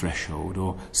indifference threshold,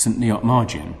 or St. Neot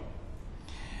margin.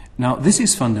 Now, this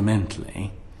is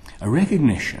fundamentally a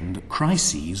recognition that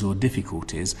crises or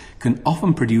difficulties can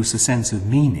often produce a sense of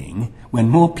meaning when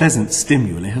more pleasant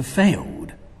stimuli have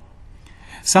failed.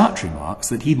 Sartre remarks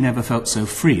that he'd never felt so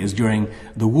free as during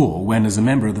the war when, as a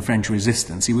member of the French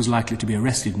resistance, he was likely to be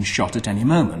arrested and shot at any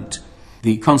moment.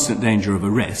 The constant danger of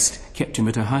arrest kept him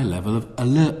at a high level of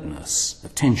alertness,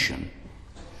 of tension.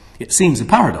 It seems a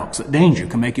paradox that danger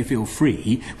can make you feel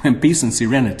free when peace and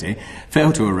serenity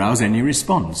fail to arouse any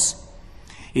response.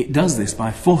 It does this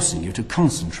by forcing you to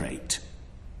concentrate.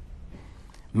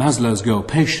 Maslow's girl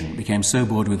patient became so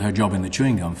bored with her job in the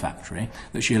chewing gum factory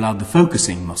that she allowed the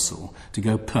focusing muscle to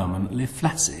go permanently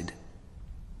flaccid.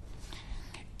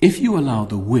 If you allow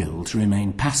the will to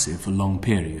remain passive for long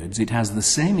periods, it has the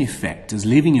same effect as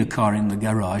leaving your car in the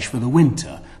garage for the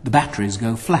winter. The batteries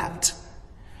go flat.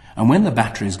 And when the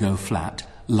batteries go flat,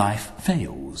 life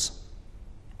fails.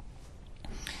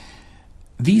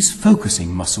 These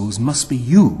focusing muscles must be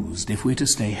used if we're to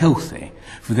stay healthy,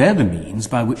 for they're the means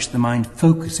by which the mind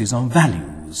focuses on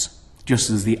values,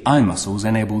 just as the eye muscles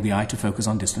enable the eye to focus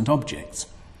on distant objects.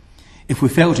 If we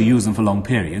fail to use them for long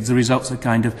periods, the result's a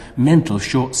kind of mental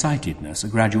short-sightedness, a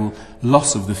gradual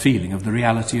loss of the feeling of the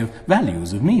reality of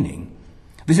values, of meaning.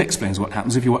 This explains what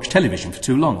happens if you watch television for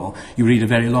too long, or you read a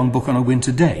very long book on a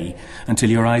winter day until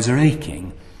your eyes are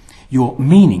aching. Your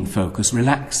meaning focus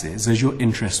relaxes as your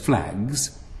interest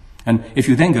flags, and if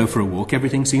you then go for a walk,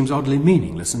 everything seems oddly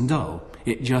meaningless and dull.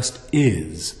 It just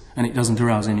is, and it doesn't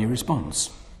arouse any response.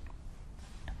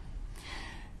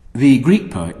 The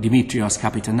Greek poet Dimitrios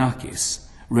Kapitanakis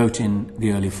wrote in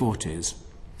the early 40s,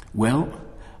 "Well,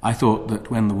 I thought that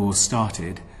when the war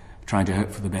started, trying to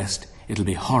hope for the best, it'll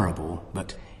be horrible,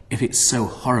 but if it's so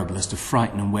horrible as to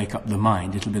frighten and wake up the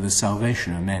mind, it'll be the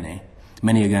salvation of many.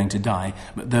 Many are going to die,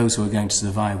 but those who are going to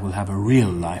survive will have a real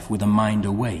life with a mind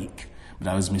awake. But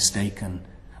I was mistaken.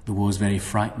 The war's very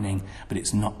frightening, but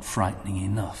it's not frightening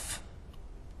enough."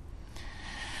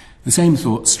 The same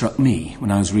thought struck me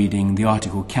when I was reading the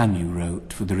article Camus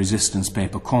wrote for the resistance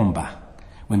paper Combat,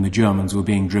 when the Germans were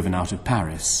being driven out of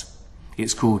Paris.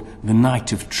 It's called The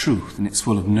Night of Truth, and it's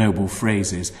full of noble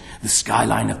phrases. "The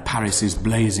skyline of Paris is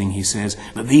blazing," he says,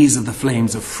 "but these are the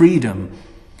flames of freedom.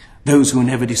 Those who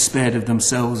never despaired of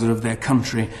themselves or of their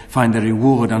country find their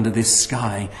reward under this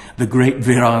sky. The great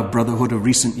virile brotherhood of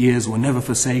recent years will never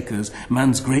forsake us.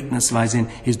 Man's greatness lies in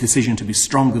his decision to be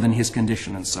stronger than his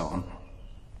condition," and so on.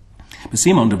 But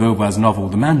Simone de Beauvoir's novel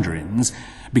The Mandarins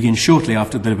begins shortly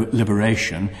after the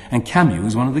liberation, and Camus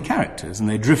is one of the characters, and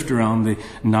they drift around the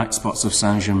night spots of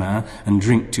Saint-Germain and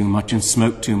drink too much and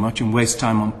smoke too much and waste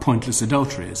time on pointless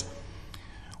adulteries.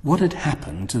 What had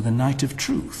happened to the night of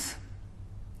truth?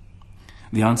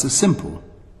 The answer's simple.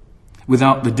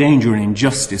 Without the danger and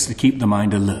injustice to keep the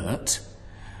mind alert,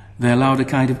 they allowed a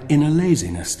kind of inner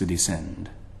laziness to descend.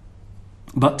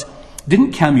 But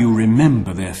didn't Camus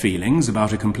remember their feelings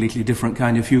about a completely different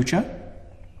kind of future?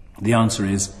 The answer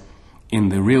is, in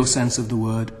the real sense of the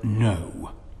word,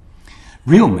 no.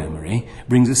 Real memory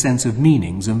brings a sense of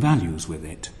meanings and values with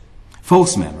it.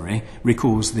 False memory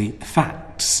recalls the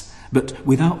facts, but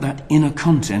without that inner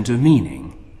content of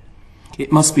meaning.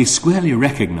 It must be squarely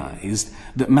recognized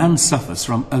that man suffers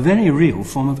from a very real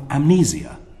form of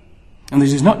amnesia. And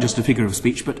this is not just a figure of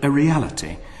speech, but a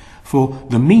reality. For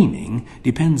the meaning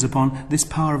depends upon this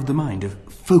power of the mind of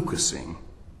focusing.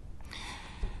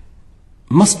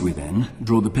 Must we then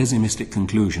draw the pessimistic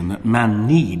conclusion that man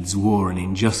needs war and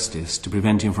injustice to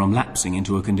prevent him from lapsing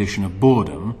into a condition of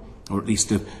boredom, or at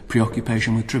least of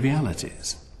preoccupation with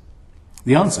trivialities?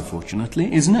 The answer,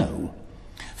 fortunately, is no.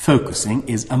 Focusing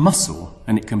is a muscle,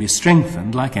 and it can be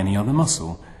strengthened like any other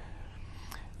muscle.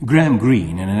 Graham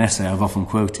Greene, in an essay I've often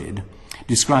quoted,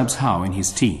 describes how, in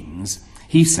his teens,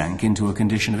 he sank into a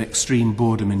condition of extreme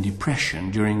boredom and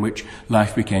depression during which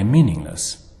life became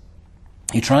meaningless.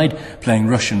 He tried playing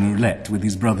Russian roulette with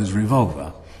his brother's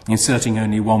revolver, inserting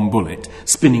only one bullet,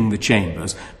 spinning the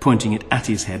chambers, pointing it at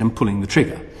his head and pulling the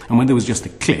trigger. And when there was just a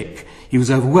click, he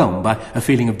was overwhelmed by a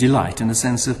feeling of delight and a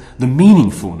sense of the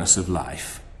meaningfulness of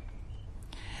life.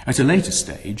 At a later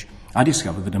stage, I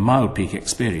discovered that a mild peak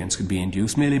experience could be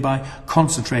induced merely by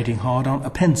concentrating hard on a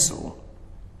pencil.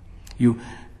 You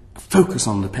focus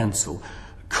on the pencil,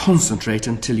 concentrate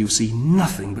until you see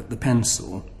nothing but the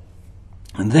pencil,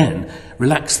 and then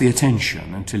relax the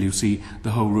attention until you see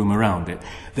the whole room around it.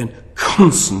 Then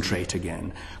concentrate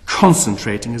again,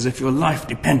 concentrating as if your life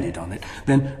depended on it.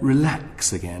 Then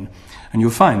relax again. And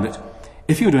you'll find that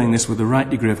if you're doing this with the right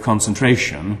degree of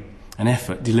concentration and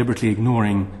effort, deliberately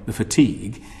ignoring the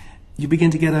fatigue, you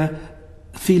begin to get a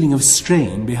feeling of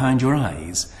strain behind your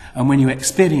eyes. And when you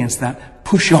experience that,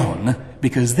 push on,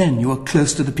 because then you are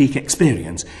close to the peak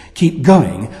experience. Keep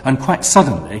going, and quite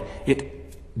suddenly it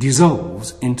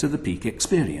dissolves into the peak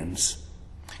experience.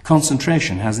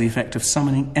 Concentration has the effect of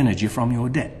summoning energy from your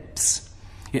depths.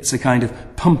 It's a kind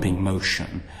of pumping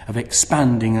motion of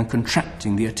expanding and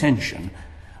contracting the attention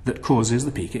that causes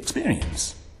the peak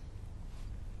experience.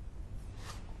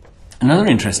 Another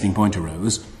interesting point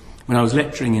arose when I was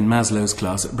lecturing in Maslow's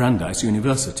class at Brandeis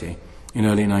University in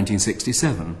early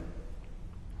 1967.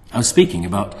 I was speaking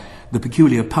about the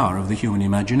peculiar power of the human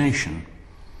imagination.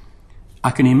 I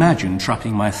can imagine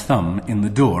trapping my thumb in the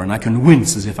door, and I can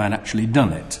wince as if I'd actually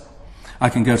done it. I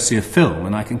can go to see a film,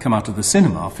 and I can come out of the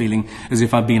cinema feeling as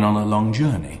if I'd been on a long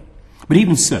journey. But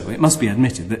even so, it must be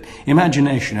admitted that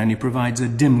imagination only provides a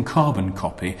dim carbon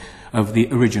copy of the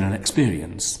original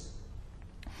experience.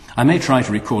 I may try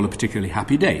to recall a particularly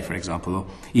happy day, for example, or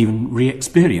even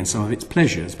re-experience some of its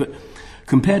pleasures, but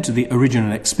compared to the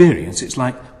original experience, it's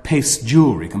like paste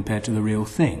jewellery compared to the real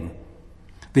thing.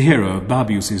 The hero of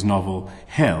Barbius's novel,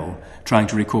 Hell, trying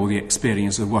to recall the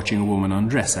experience of watching a woman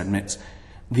undress, admits,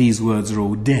 "These words are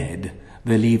all dead.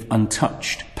 They leave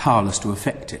untouched, powerless to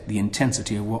affect it, the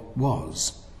intensity of what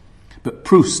was." But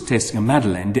Proust, tasting a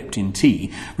madeleine dipped in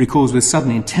tea, recalls with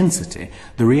sudden intensity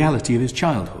the reality of his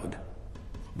childhood.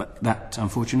 But that,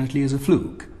 unfortunately, is a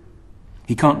fluke.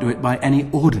 He can't do it by any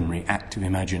ordinary act of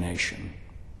imagination.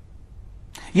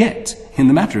 Yet, in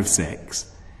the matter of sex,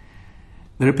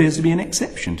 there appears to be an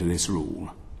exception to this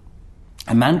rule.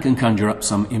 A man can conjure up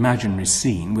some imaginary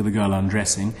scene with a girl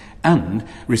undressing and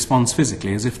responds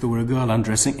physically as if there were a girl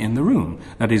undressing in the room.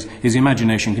 That is, his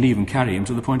imagination can even carry him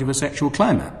to the point of a sexual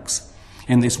climax.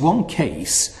 In this one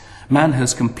case, man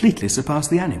has completely surpassed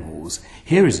the animals.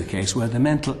 Here is a case where the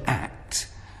mental act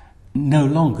no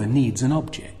longer needs an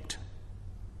object.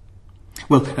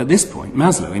 Well, at this point,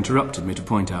 Maslow interrupted me to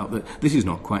point out that this is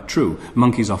not quite true.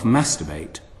 Monkeys often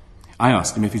masturbate. I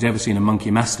asked him if he'd ever seen a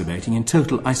monkey masturbating in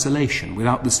total isolation,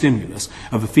 without the stimulus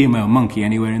of a female monkey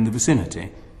anywhere in the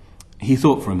vicinity. He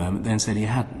thought for a moment, then said he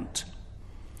hadn't.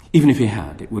 Even if he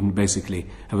had, it wouldn't basically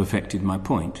have affected my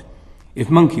point. If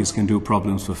monkeys can do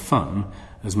problems for fun,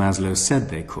 as Maslow said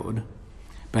they could,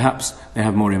 perhaps they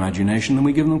have more imagination than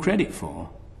we give them credit for.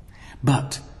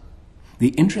 But the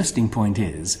interesting point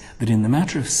is that in the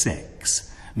matter of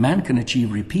sex, man can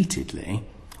achieve repeatedly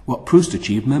what Proust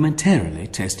achieved momentarily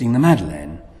testing the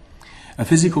madeleine. A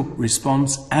physical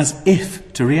response as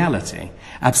if to reality.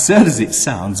 Absurd as it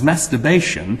sounds,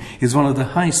 masturbation is one of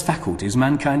the highest faculties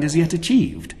mankind has yet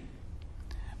achieved.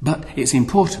 But its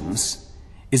importance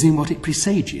is in what it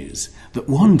presages, that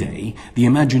one day the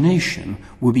imagination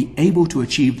will be able to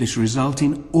achieve this result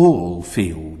in all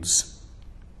fields.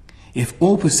 If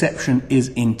all perception is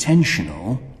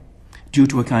intentional, due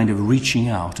to a kind of reaching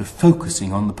out, of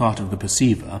focusing on the part of the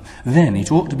perceiver, then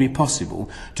it ought to be possible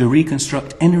to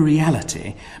reconstruct any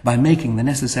reality by making the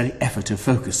necessary effort of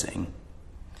focusing.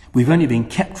 We've only been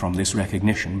kept from this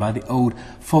recognition by the old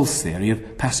false theory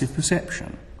of passive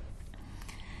perception.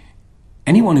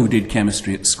 Anyone who did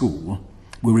chemistry at school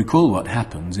will recall what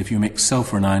happens if you mix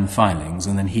sulfur and iron filings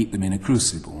and then heat them in a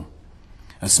crucible.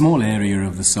 A small area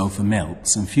of the sulfur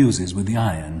melts and fuses with the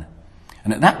iron.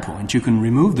 And at that point you can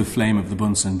remove the flame of the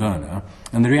Bunsen burner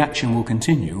and the reaction will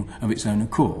continue of its own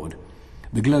accord.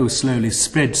 The glow slowly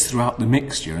spreads throughout the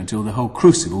mixture until the whole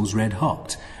crucible is red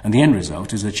hot, and the end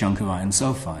result is a chunk of iron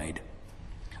sulfide.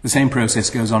 The same process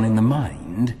goes on in the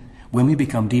mind when we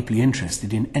become deeply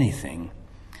interested in anything.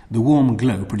 The warm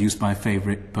glow produced by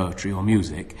favourite poetry or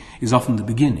music is often the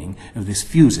beginning of this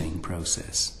fusing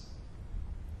process.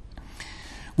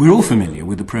 We're all familiar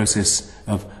with the process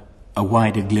of a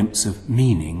wider glimpse of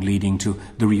meaning leading to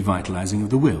the revitalizing of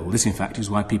the will. This, in fact, is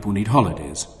why people need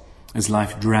holidays. As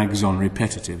life drags on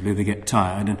repetitively, they get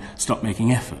tired and stop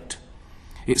making effort.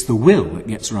 It's the will that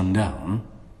gets run down.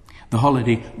 The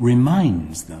holiday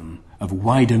reminds them of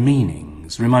wider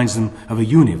meanings, reminds them of a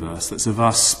universe that's a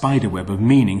vast spiderweb of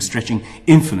meaning stretching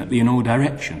infinitely in all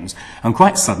directions. And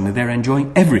quite suddenly they're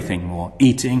enjoying everything more: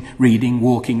 eating, reading,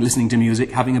 walking, listening to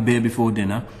music, having a beer before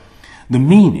dinner. The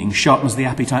meaning sharpens the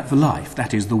appetite for life,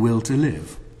 that is, the will to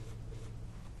live.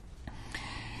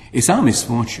 It's our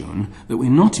misfortune that we're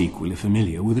not equally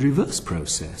familiar with the reverse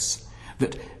process,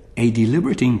 that a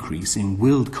deliberate increase in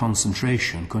willed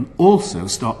concentration can also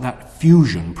stop that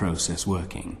fusion process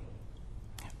working.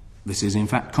 This is in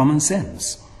fact common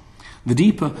sense. The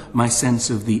deeper my sense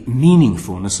of the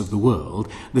meaningfulness of the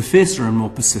world, the fiercer and more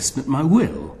persistent my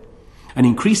will. And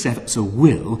increased efforts of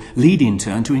will lead in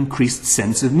turn to increased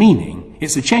sense of meaning.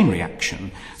 It's a chain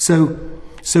reaction.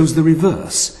 So's the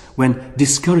reverse, when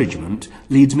discouragement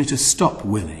leads me to stop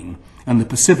willing, and the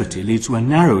passivity leads to a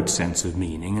narrowed sense of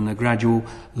meaning and a gradual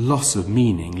loss of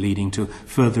meaning leading to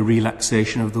further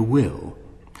relaxation of the will.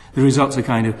 The result's a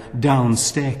kind of down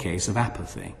staircase of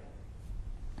apathy.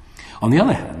 On the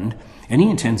other hand, any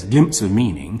intense glimpse of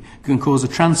meaning can cause a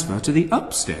transfer to the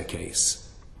up staircase.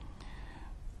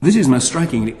 This is most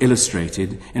strikingly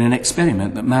illustrated in an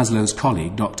experiment that Maslow's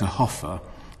colleague, Dr. Hoffer,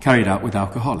 carried out with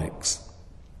alcoholics.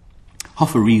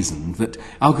 Hoffer reasoned that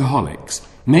alcoholics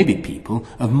may be people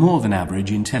of more than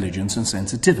average intelligence and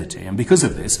sensitivity, and because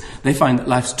of this, they find that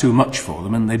life's too much for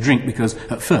them, and they drink because,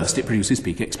 at first, it produces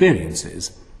peak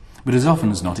experiences. But as often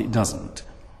as not, it doesn't.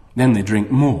 Then they drink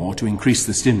more to increase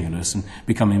the stimulus and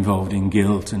become involved in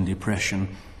guilt and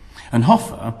depression. And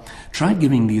Hoffer tried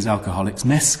giving these alcoholics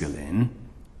mescaline,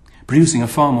 producing a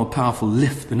far more powerful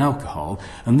lift than alcohol,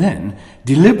 and then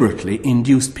deliberately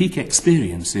induced peak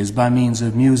experiences by means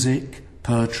of music,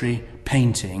 poetry,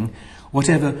 painting,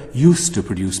 whatever used to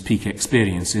produce peak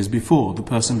experiences before the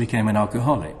person became an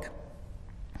alcoholic.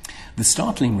 The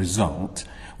startling result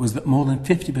was that more than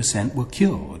 50% were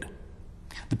cured.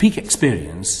 The peak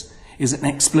experience is an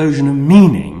explosion of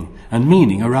meaning, and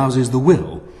meaning arouses the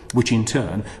will, which in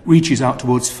turn reaches out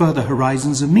towards further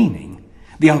horizons of meaning.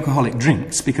 The alcoholic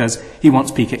drinks because he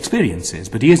wants peak experiences,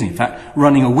 but he is in fact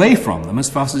running away from them as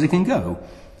fast as he can go.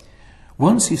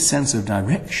 Once his sense of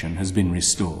direction has been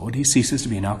restored, he ceases to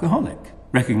be an alcoholic,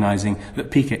 recognizing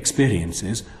that peak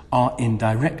experiences are in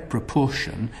direct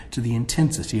proportion to the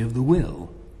intensity of the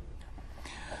will.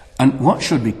 And what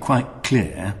should be quite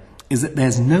clear is that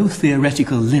there's no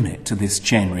theoretical limit to this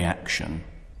chain reaction.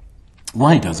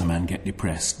 Why does a man get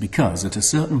depressed? Because at a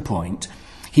certain point,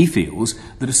 he feels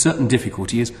that a certain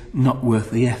difficulty is not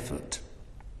worth the effort.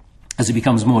 As he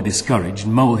becomes more discouraged,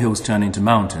 molehills turn into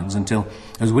mountains until,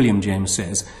 as William James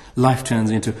says, life turns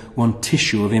into one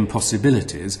tissue of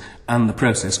impossibilities and the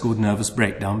process called nervous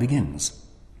breakdown begins.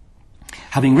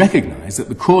 Having recognized that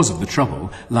the cause of the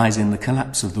trouble lies in the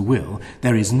collapse of the will,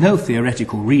 there is no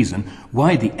theoretical reason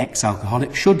why the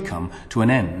ex-alcoholic should come to an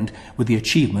end with the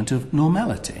achievement of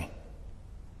normality.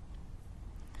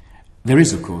 There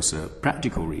is, of course, a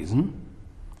practical reason.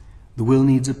 The will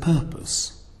needs a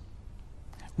purpose.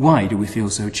 Why do we feel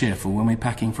so cheerful when we're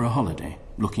packing for a holiday,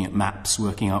 looking at maps,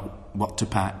 working out what to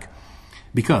pack?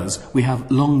 Because we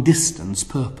have long-distance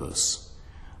purpose.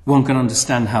 One can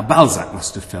understand how Balzac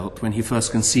must have felt when he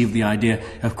first conceived the idea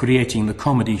of creating the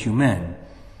Comédie Humaine,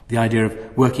 the idea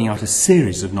of working out a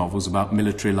series of novels about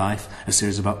military life, a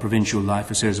series about provincial life,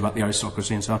 a series about the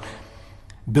aristocracy and so on.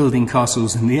 Building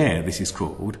castles in the air, this is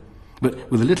called.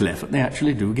 But with a little effort, they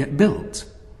actually do get built.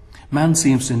 Man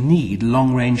seems to need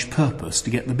long-range purpose to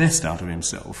get the best out of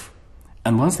himself.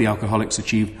 And once the alcoholics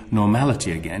achieve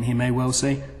normality again, he may well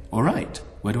say, all right,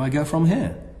 where do I go from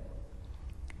here?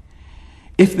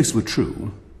 If this were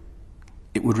true,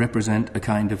 it would represent a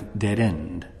kind of dead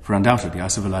end, for undoubtedly our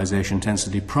civilization tends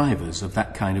to deprive us of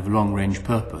that kind of long-range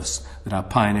purpose that our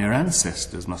pioneer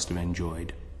ancestors must have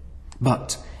enjoyed.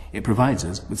 But it provides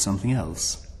us with something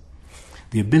else,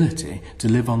 the ability to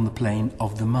live on the plane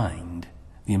of the mind,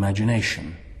 the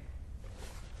imagination.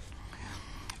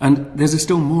 And there's a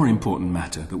still more important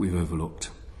matter that we've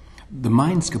overlooked, the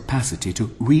mind's capacity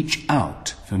to reach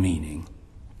out for meaning.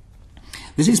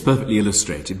 This is perfectly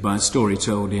illustrated by a story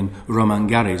told in Romain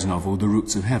Gary's novel The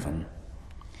Roots of Heaven.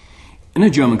 In a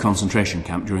German concentration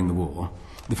camp during the war,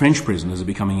 the French prisoners are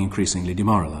becoming increasingly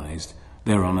demoralized.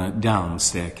 They're on a down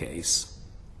staircase.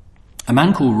 A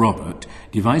man called Robert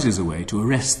devises a way to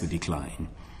arrest the decline.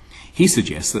 He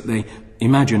suggests that they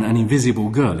imagine an invisible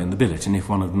girl in the billet, and if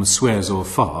one of them swears or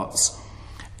farts,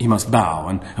 he must bow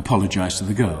and apologize to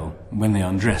the girl. When they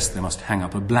undress, they must hang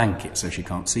up a blanket so she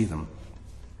can't see them.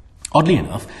 Oddly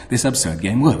enough, this absurd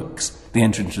game works. They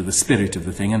enter into the spirit of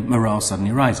the thing and morale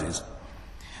suddenly rises.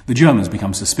 The Germans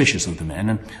become suspicious of the men,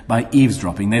 and by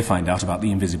eavesdropping they find out about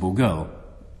the invisible girl.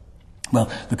 Well,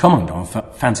 the commandant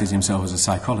fancies himself as a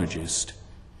psychologist.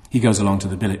 He goes along to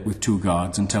the billet with 2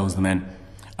 guards and tells the men,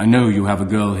 "I know you have a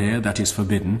girl here, that is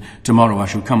forbidden. Tomorrow I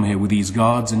shall come here with these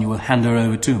guards and you will hand her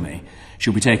over to me.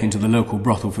 She'll be taken to the local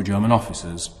brothel for German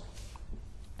officers."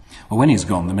 Well, when he's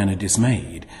gone, the men are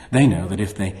dismayed. They know that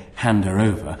if they hand her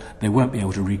over, they won't be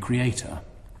able to recreate her.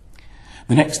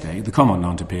 The next day, the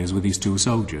commandant appears with these 2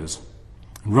 soldiers.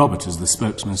 And Robert, as the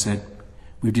spokesman, said,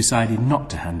 "We've decided not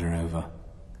to hand her over."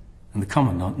 And the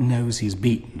commandant knows he's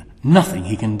beaten. Nothing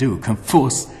he can do can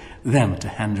force them to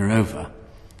hand her over.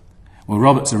 Well,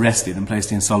 Robert's arrested and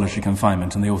placed in solitary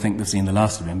confinement, and they all think they've seen the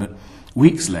last of him, but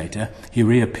weeks later, he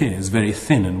reappears very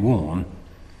thin and worn.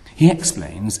 He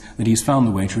explains that he's found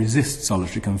the way to resist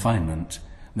solitary confinement.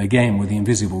 The game with the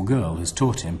invisible girl has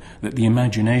taught him that the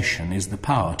imagination is the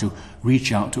power to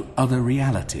reach out to other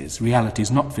realities, realities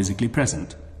not physically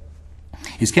present.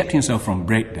 He's kept himself from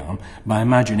breakdown by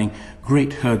imagining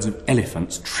great herds of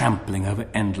elephants trampling over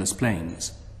endless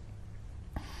plains.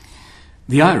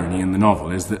 The irony in the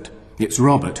novel is that it's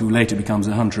Robert who later becomes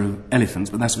a hunter of elephants,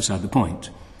 but that's beside the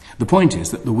point. The point is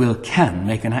that the will can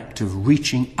make an act of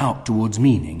reaching out towards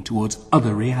meaning, towards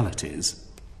other realities.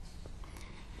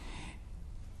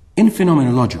 In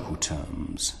phenomenological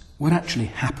terms, what actually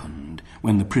happened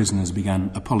when the prisoners began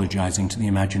apologizing to the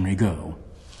imaginary girl?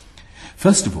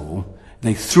 First of all,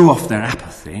 they threw off their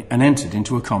apathy and entered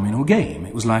into a communal game.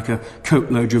 It was like a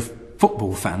coatload of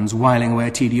football fans whiling away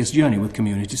a tedious journey with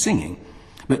community singing.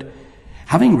 But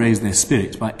having raised their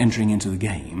spirits by entering into the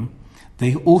game,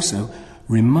 they also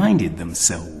reminded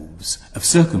themselves of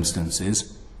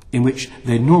circumstances in which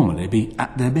they'd normally be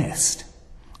at their best.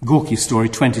 Gorky's story,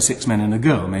 26 Men and a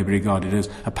Girl, may be regarded as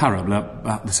a parable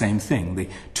about the same thing. The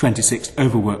 26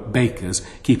 overworked bakers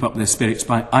keep up their spirits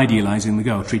by idealizing the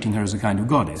girl, treating her as a kind of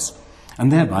goddess, and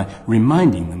thereby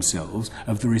reminding themselves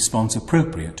of the response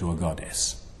appropriate to a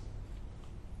goddess.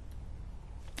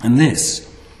 And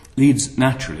this leads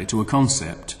naturally to a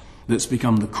concept that's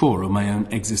become the core of my own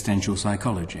existential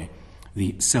psychology,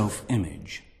 the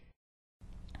self-image.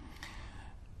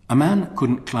 A man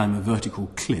couldn't climb a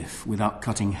vertical cliff without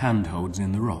cutting handholds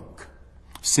in the rock.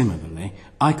 Similarly,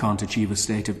 I can't achieve a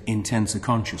state of intenser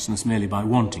consciousness merely by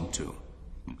wanting to.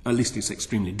 At least it's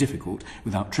extremely difficult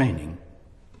without training.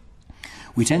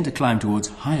 We tend to climb towards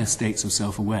higher states of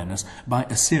self-awareness by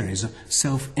a series of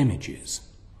self-images.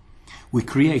 We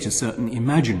create a certain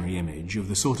imaginary image of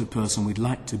the sort of person we'd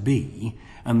like to be,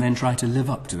 and then try to live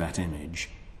up to that image.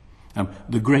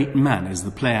 The great man is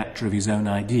the play actor of his own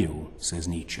ideal, says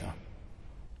Nietzsche.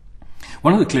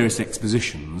 One of the clearest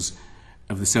expositions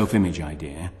of the self-image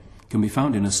idea can be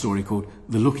found in a story called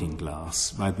The Looking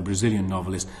Glass by the Brazilian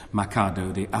novelist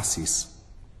Machado de Assis.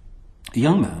 A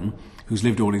young man who's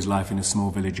lived all his life in a small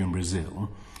village in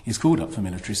Brazil is called up for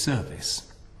military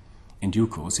service. In due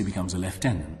course, he becomes a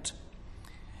lieutenant.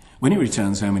 When he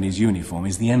returns home in his uniform,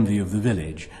 he's the envy of the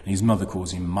village, and his mother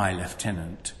calls him my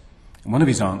lieutenant. And one of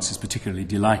his aunts is particularly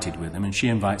delighted with him, and she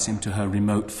invites him to her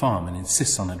remote farm and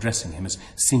insists on addressing him as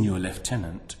Signor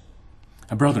Lieutenant.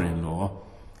 A brother-in-law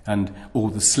and all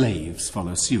the slaves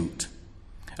follow suit.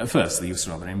 At first, the youth's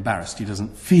rather embarrassed. He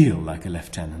doesn't feel like a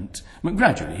lieutenant, but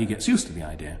gradually he gets used to the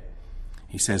idea.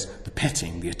 He says, the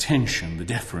petting, the attention, the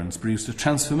deference produced a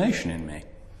transformation in me.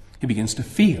 He begins to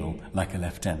feel like a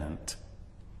lieutenant.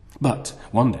 But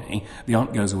one day, the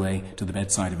aunt goes away to the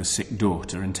bedside of a sick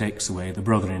daughter and takes away the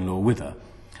brother-in-law with her.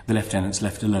 The lieutenant's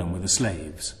left alone with the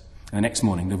slaves. And the next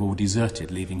morning, they've all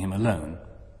deserted, leaving him alone.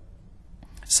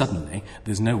 Suddenly,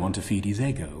 there's no one to feed his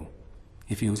ego.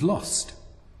 He feels lost.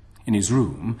 In his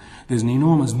room, there's an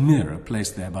enormous mirror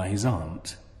placed there by his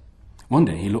aunt. One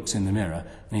day he looks in the mirror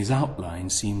and his outline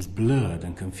seems blurred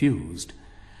and confused.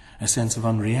 A sense of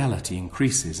unreality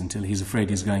increases until he's afraid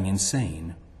he's going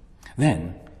insane.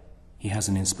 Then he has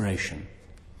an inspiration.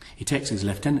 He takes his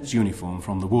lieutenant's uniform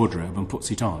from the wardrobe and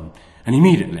puts it on, and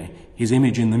immediately his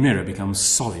image in the mirror becomes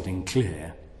solid and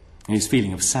clear, and his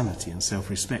feeling of sanity and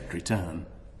self-respect return.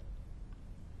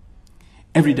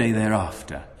 Every day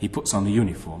thereafter, he puts on the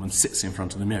uniform and sits in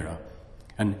front of the mirror,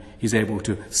 and he's able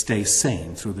to stay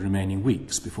sane through the remaining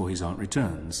weeks before his aunt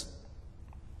returns.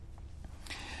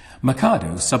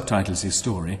 Mercado subtitles his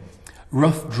story,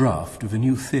 "Rough Draft of a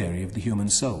New Theory of the Human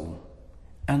Soul."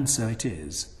 And so it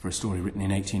is, for a story written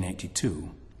in 1882.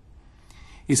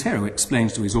 His hero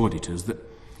explains to his auditors that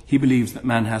he believes that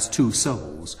man has two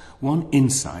souls, one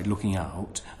inside looking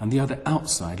out and the other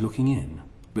outside looking in.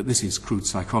 But this is crude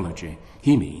psychology.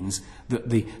 He means that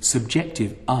the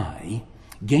subjective I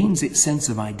gains its sense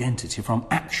of identity from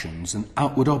actions and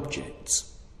outward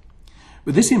objects.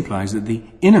 But this implies that the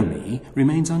inner me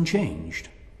remains unchanged.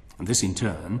 And this in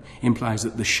turn implies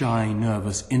that the shy,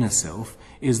 nervous inner self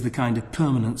is the kind of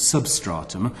permanent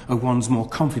substratum of one's more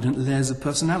confident layers of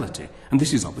personality. And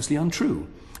this is obviously untrue.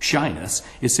 Shyness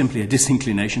is simply a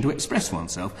disinclination to express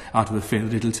oneself out of a fear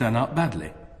that it'll turn out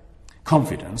badly.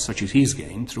 Confidence, such as he's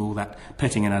gained through all that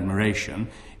petting and admiration,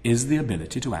 is the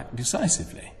ability to act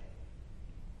decisively.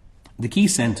 The key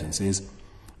sentence is,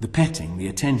 the petting, the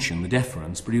attention, the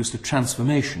deference produced a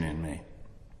transformation in me.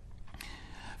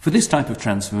 For this type of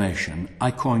transformation, I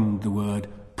coined the word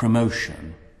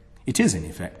promotion. It is, in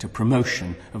effect, a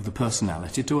promotion of the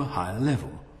personality to a higher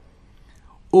level.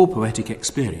 All poetic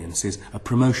experience is a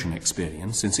promotion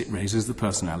experience, since it raises the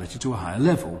personality to a higher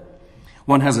level.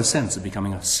 One has a sense of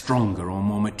becoming a stronger or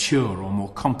more mature or more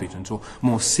competent or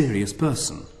more serious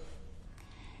person.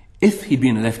 If he'd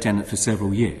been a lieutenant for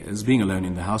several years, being alone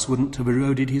in the house wouldn't have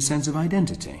eroded his sense of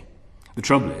identity. The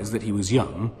trouble is that he was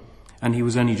young, and he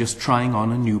was only just trying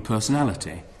on a new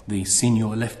personality, the senior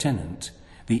lieutenant.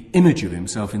 The image of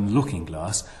himself in the looking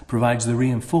glass provides the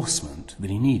reinforcement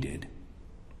that he needed.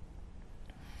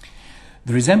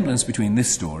 The resemblance between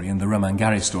this story and the Roman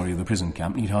Gary story of the prison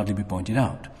camp need hardly be pointed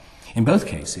out. In both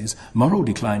cases, moral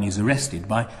decline is arrested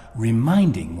by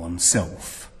reminding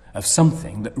oneself of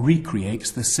something that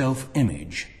recreates the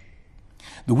self-image.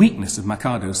 The weakness of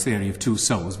Mercado's theory of two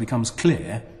souls becomes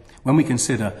clear when we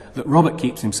consider that Robert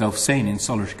keeps himself sane in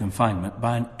solitary confinement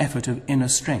by an effort of inner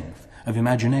strength, of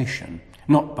imagination,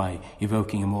 not by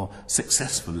evoking a more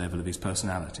successful level of his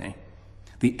personality.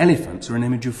 The elephants are an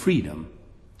image of freedom.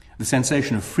 The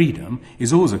sensation of freedom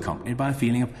is always accompanied by a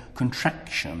feeling of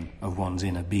contraction of one's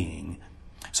inner being.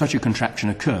 Such a contraction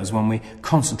occurs when we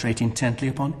concentrate intently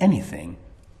upon anything.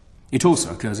 It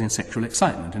also occurs in sexual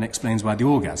excitement and explains why the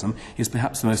orgasm is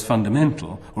perhaps the most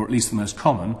fundamental, or at least the most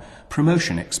common,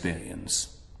 promotion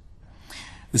experience.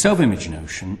 The self-image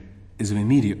notion is of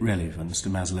immediate relevance to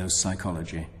Maslow's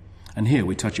psychology, and here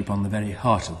we touch upon the very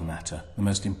heart of the matter, the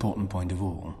most important point of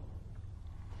all.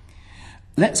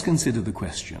 Let's consider the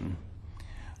question,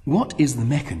 what is the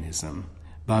mechanism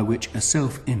by which a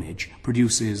self-image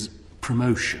produces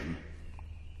promotion?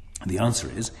 The answer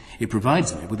is, it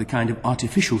provides me with a kind of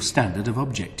artificial standard of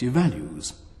objective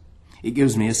values. It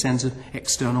gives me a sense of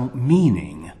external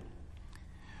meaning.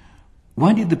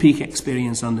 Why did the peak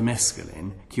experience under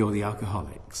mescaline cure the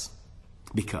alcoholics?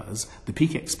 Because the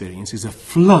peak experience is a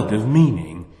flood of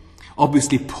meaning,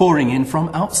 obviously pouring in from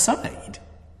outside.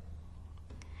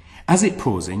 As it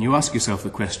pours in, you ask yourself the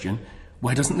question,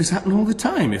 why doesn't this happen all the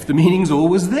time if the meaning's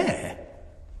always there?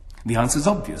 The answer's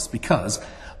obvious, because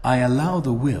I allow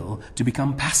the will to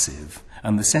become passive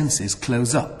and the senses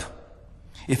close up.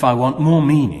 If I want more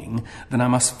meaning, then I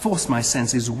must force my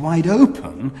senses wide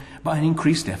open by an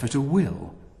increased effort of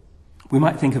will. We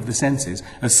might think of the senses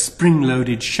as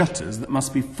spring-loaded shutters that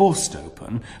must be forced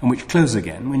open and which close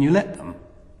again when you let them.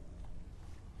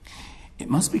 It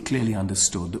must be clearly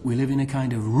understood that we live in a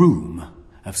kind of room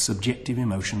of subjective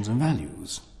emotions and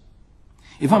values.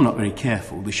 If I'm not very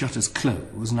careful, the shutters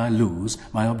close and I lose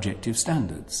my objective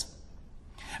standards.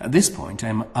 At this point,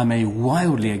 I may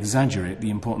wildly exaggerate the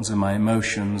importance of my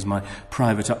emotions, my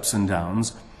private ups and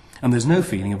downs, and there's no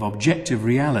feeling of objective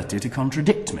reality to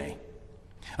contradict me.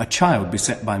 A child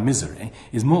beset by misery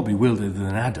is more bewildered than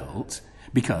an adult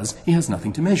because he has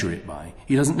nothing to measure it by.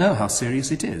 He doesn't know how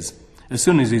serious it is. As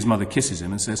soon as his mother kisses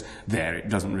him and says, "There, it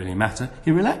doesn't really matter,"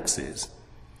 he relaxes.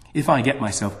 If I get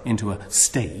myself into a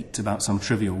state about some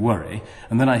trivial worry,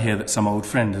 and then I hear that some old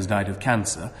friend has died of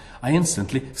cancer, I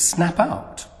instantly snap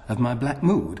out of my black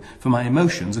mood, for my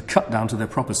emotions are cut down to their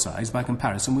proper size by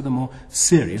comparison with a more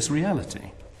serious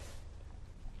reality.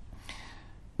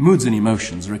 Moods and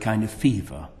emotions are a kind of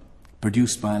fever,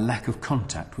 produced by a lack of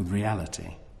contact with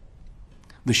reality.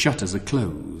 The shutters are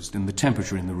closed and the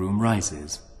temperature in the room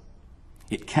rises.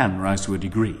 It can rise to a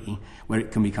degree where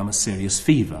it can become a serious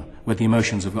fever, where the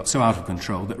emotions have got so out of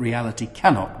control that reality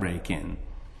cannot break in.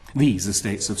 These are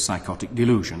states of psychotic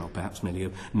delusion, or perhaps merely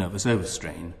of nervous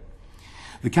overstrain.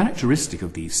 The characteristic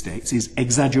of these states is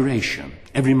exaggeration.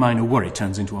 Every minor worry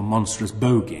turns into a monstrous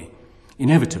bogey.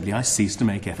 Inevitably, I cease to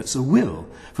make efforts of will,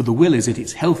 for the will is at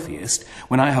its healthiest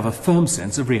when I have a firm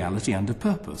sense of reality and of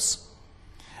purpose.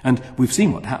 And we've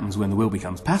seen what happens when the will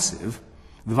becomes passive.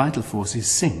 The vital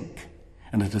forces sink,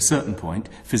 and at a certain point,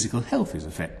 physical health is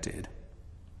affected.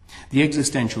 The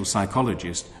existential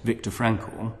psychologist Viktor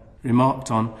Frankl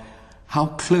remarked on how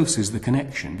close is the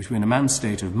connection between a man's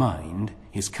state of mind,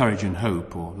 his courage and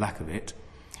hope, or lack of it,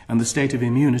 and the state of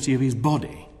immunity of his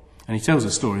body. And he tells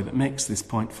a story that makes this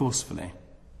point forcefully.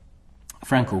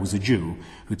 Frankl was a Jew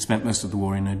who'd spent most of the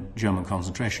war in a German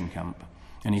concentration camp,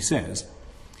 and he says,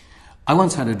 "I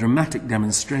once had a dramatic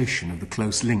demonstration of the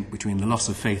close link between the loss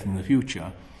of faith in the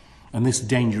future and this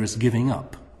dangerous giving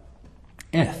up.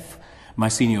 F, my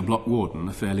senior block warden,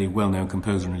 a fairly well-known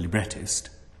composer and librettist,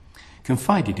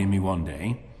 confided in me one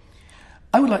day,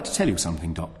 'I would like to tell you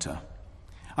something, Doctor.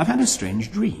 I've had a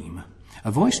strange dream. A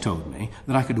voice told me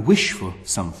that I could wish for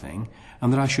something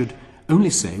and that I should only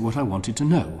say what I wanted to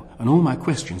know, and all my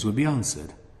questions would be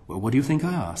answered.' Well, what do you think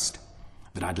I asked?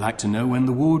 That I'd like to know when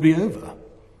the war would be over.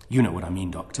 You know what I mean,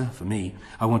 Doctor. For me,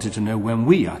 I wanted to know when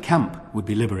we, our camp, would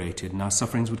be liberated and our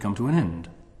sufferings would come to an end."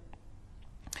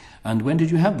 "And when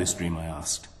did you have this dream?" I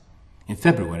asked. "In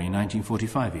February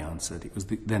 1945, he answered. It was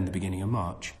then the beginning of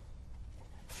March."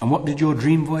 "And what did your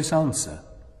dream voice answer?"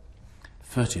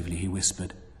 Furtively he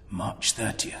whispered, "March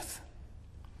 30th.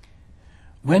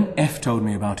 When F told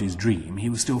me about his dream, he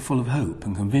was still full of hope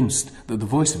and convinced that the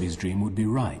voice of his dream would be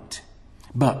right.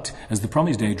 But as the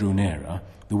promised day drew nearer,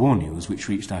 the war news which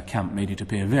reached our camp made it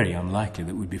appear very unlikely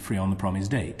that we'd be free on the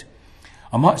promised date.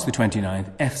 On March the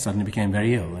 29th, F suddenly became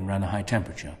very ill and ran a high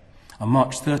temperature. On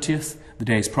March 30th, the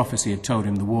day's prophecy had told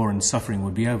him the war and suffering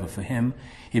would be over for him.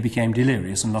 He became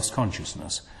delirious and lost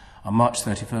consciousness. On March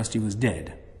 31st, he was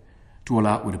dead. To all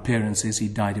outward appearances, he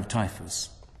died of typhus."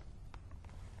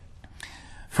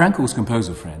 Frankl's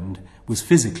composer friend was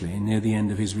physically near the end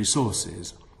of his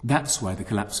resources. That's why the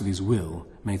collapse of his will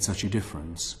made such a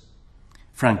difference.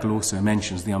 Frankl also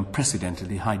mentions the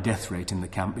unprecedentedly high death rate in the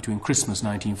camp between Christmas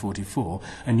 1944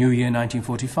 and New Year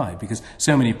 1945, because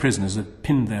so many prisoners had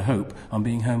pinned their hope on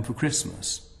being home for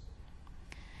Christmas.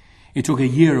 It took a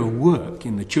year of work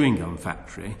in the chewing gum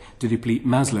factory to deplete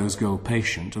Maslow's gold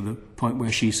patient to the point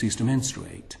where she ceased to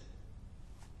menstruate.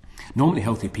 Normally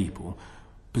healthy people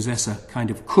possess a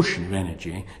kind of cushion of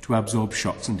energy to absorb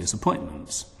shocks and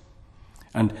disappointments.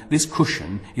 And this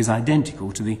cushion is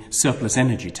identical to the surplus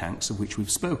energy tanks of which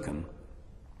we've spoken.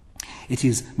 It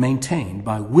is maintained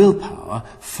by willpower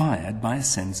fired by a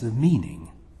sense of meaning.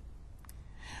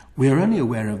 We are only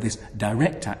aware of this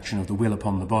direct action of the will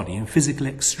upon the body in physical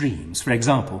extremes. For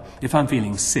example, if I'm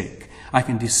feeling sick, I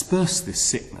can disperse this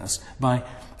sickness by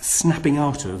snapping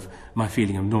out of my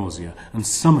feeling of nausea and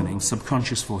summoning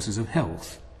subconscious forces of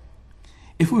health.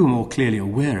 If we were more clearly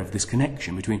aware of this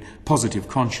connection between positive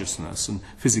consciousness and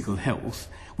physical health,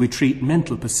 we treat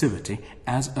mental passivity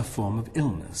as a form of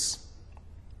illness.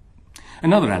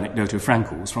 Another anecdote of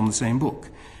Frankl's from the same book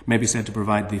may be said to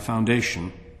provide the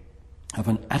foundation of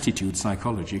an attitude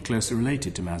psychology closely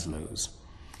related to Maslow's.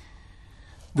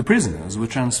 The prisoners were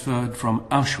transferred from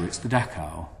Auschwitz to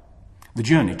Dachau. The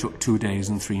journey took 2 days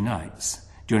and 3 nights,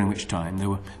 during which time they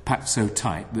were packed so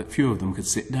tight that few of them could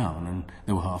sit down, and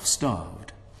they were half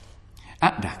starved.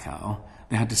 At Dachau,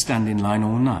 they had to stand in line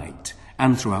all night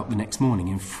and throughout the next morning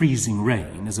in freezing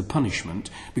rain as a punishment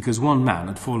because one man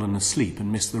had fallen asleep and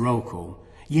missed the roll call.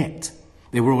 Yet,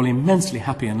 they were all immensely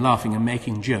happy and laughing and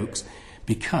making jokes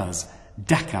because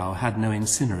Dachau had no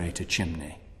incinerator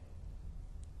chimney.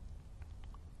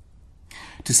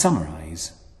 To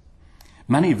summarize,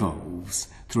 man evolves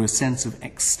through a sense of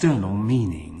external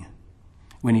meaning.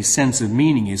 When his sense of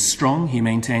meaning is strong, he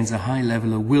maintains a high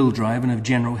level of will drive and of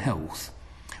general health.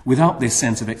 Without this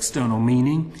sense of external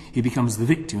meaning, he becomes the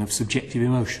victim of subjective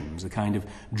emotions, a kind of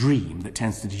dream that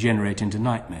tends to degenerate into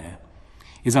nightmare.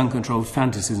 His uncontrolled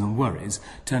fantasies and worries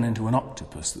turn into an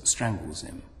octopus that strangles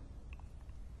him.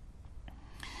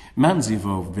 Man's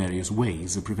evolved various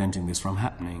ways of preventing this from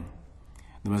happening.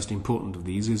 The most important of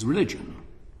these is religion.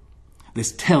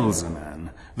 This tells a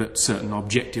man that certain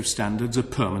objective standards are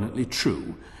permanently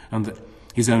true and that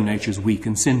his own nature is weak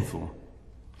and sinful.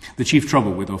 The chief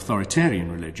trouble with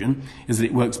authoritarian religion is that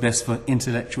it works best for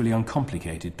intellectually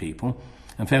uncomplicated people,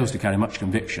 and fails to carry much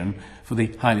conviction for the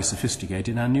highly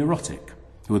sophisticated and neurotic,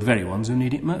 who are the very ones who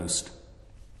need it most.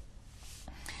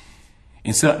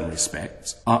 In certain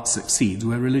respects, art succeeds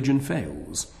where religion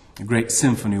fails. A great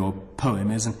symphony or poem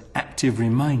is an active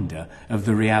reminder of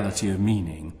the reality of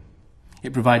meaning.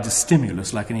 It provides a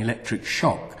stimulus like an electric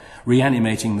shock,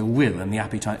 reanimating the will and the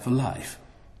appetite for life.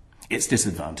 Its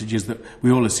disadvantage is that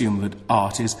we all assume that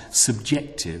art is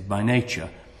subjective by nature,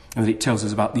 and that it tells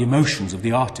us about the emotions of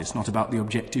the artist, not about the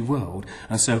objective world.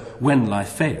 And so when life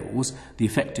fails, the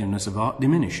effectiveness of art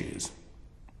diminishes.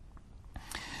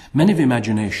 Men of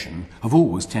imagination have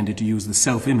always tended to use the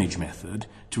self-image method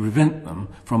to prevent them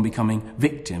from becoming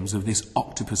victims of this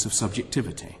octopus of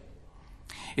subjectivity.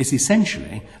 It's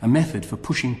essentially a method for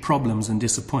pushing problems and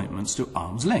disappointments to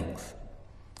arm's length.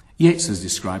 Yeats has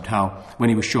described how, when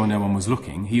he was sure no one was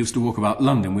looking, he used to walk about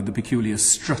London with the peculiar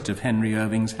strut of Henry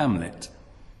Irving's Hamlet.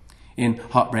 In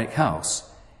Heartbreak House,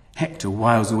 Hector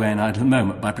whiles away an idle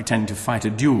moment by pretending to fight a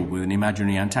duel with an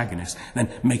imaginary antagonist,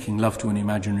 then making love to an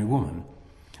imaginary woman.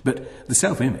 But the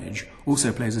self-image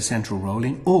also plays a central role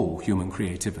in all human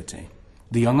creativity.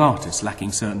 The young artist,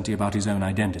 lacking certainty about his own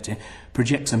identity,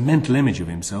 projects a mental image of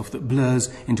himself that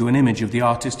blurs into an image of the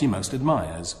artist he most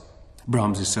admires.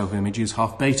 Brahms's self-image is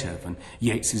half Beethoven,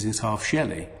 Yeats's is half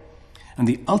Shelley. And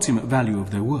the ultimate value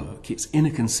of their work, its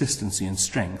inner consistency and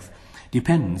strength,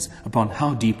 depends upon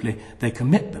how deeply they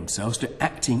commit themselves to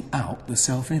acting out the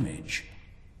self-image.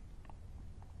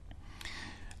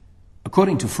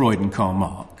 According to Freud and Karl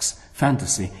Marx,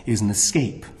 fantasy is an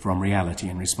escape from reality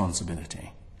and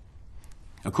responsibility.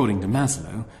 According to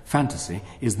Maslow, fantasy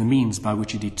is the means by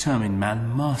which a determined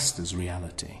man masters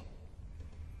reality.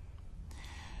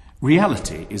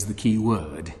 Reality is the key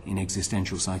word in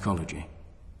existential psychology.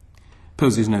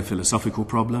 Poses no philosophical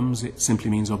problems, it simply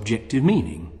means objective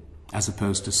meaning, as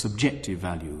opposed to subjective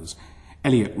values.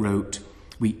 Eliot wrote,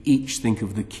 "We each think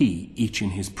of the key, each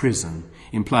in his prison,"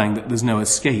 implying that there's no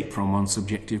escape from one's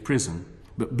subjective prison.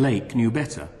 But Blake knew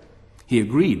better. He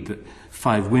agreed that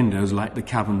 5 windows like the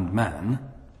caverned man,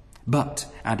 but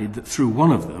added that through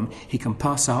one of them he can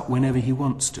pass out whenever he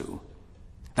wants to.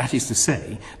 That is to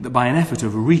say, that by an effort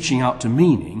of reaching out to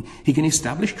meaning, he can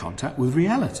establish contact with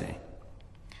reality.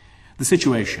 The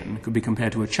situation could be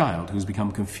compared to a child who's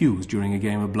become confused during a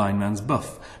game of blind man's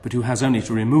buff, but who has only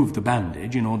to remove the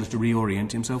bandage in order to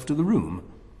reorient himself to the room.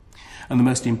 And the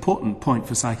most important point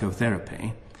for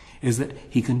psychotherapy is that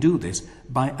he can do this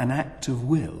by an act of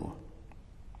will.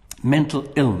 Mental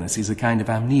illness is a kind of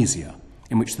amnesia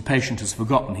in which the patient has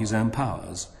forgotten his own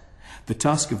powers. The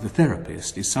task of the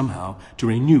therapist is somehow to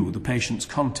renew the patient's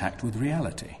contact with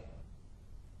reality.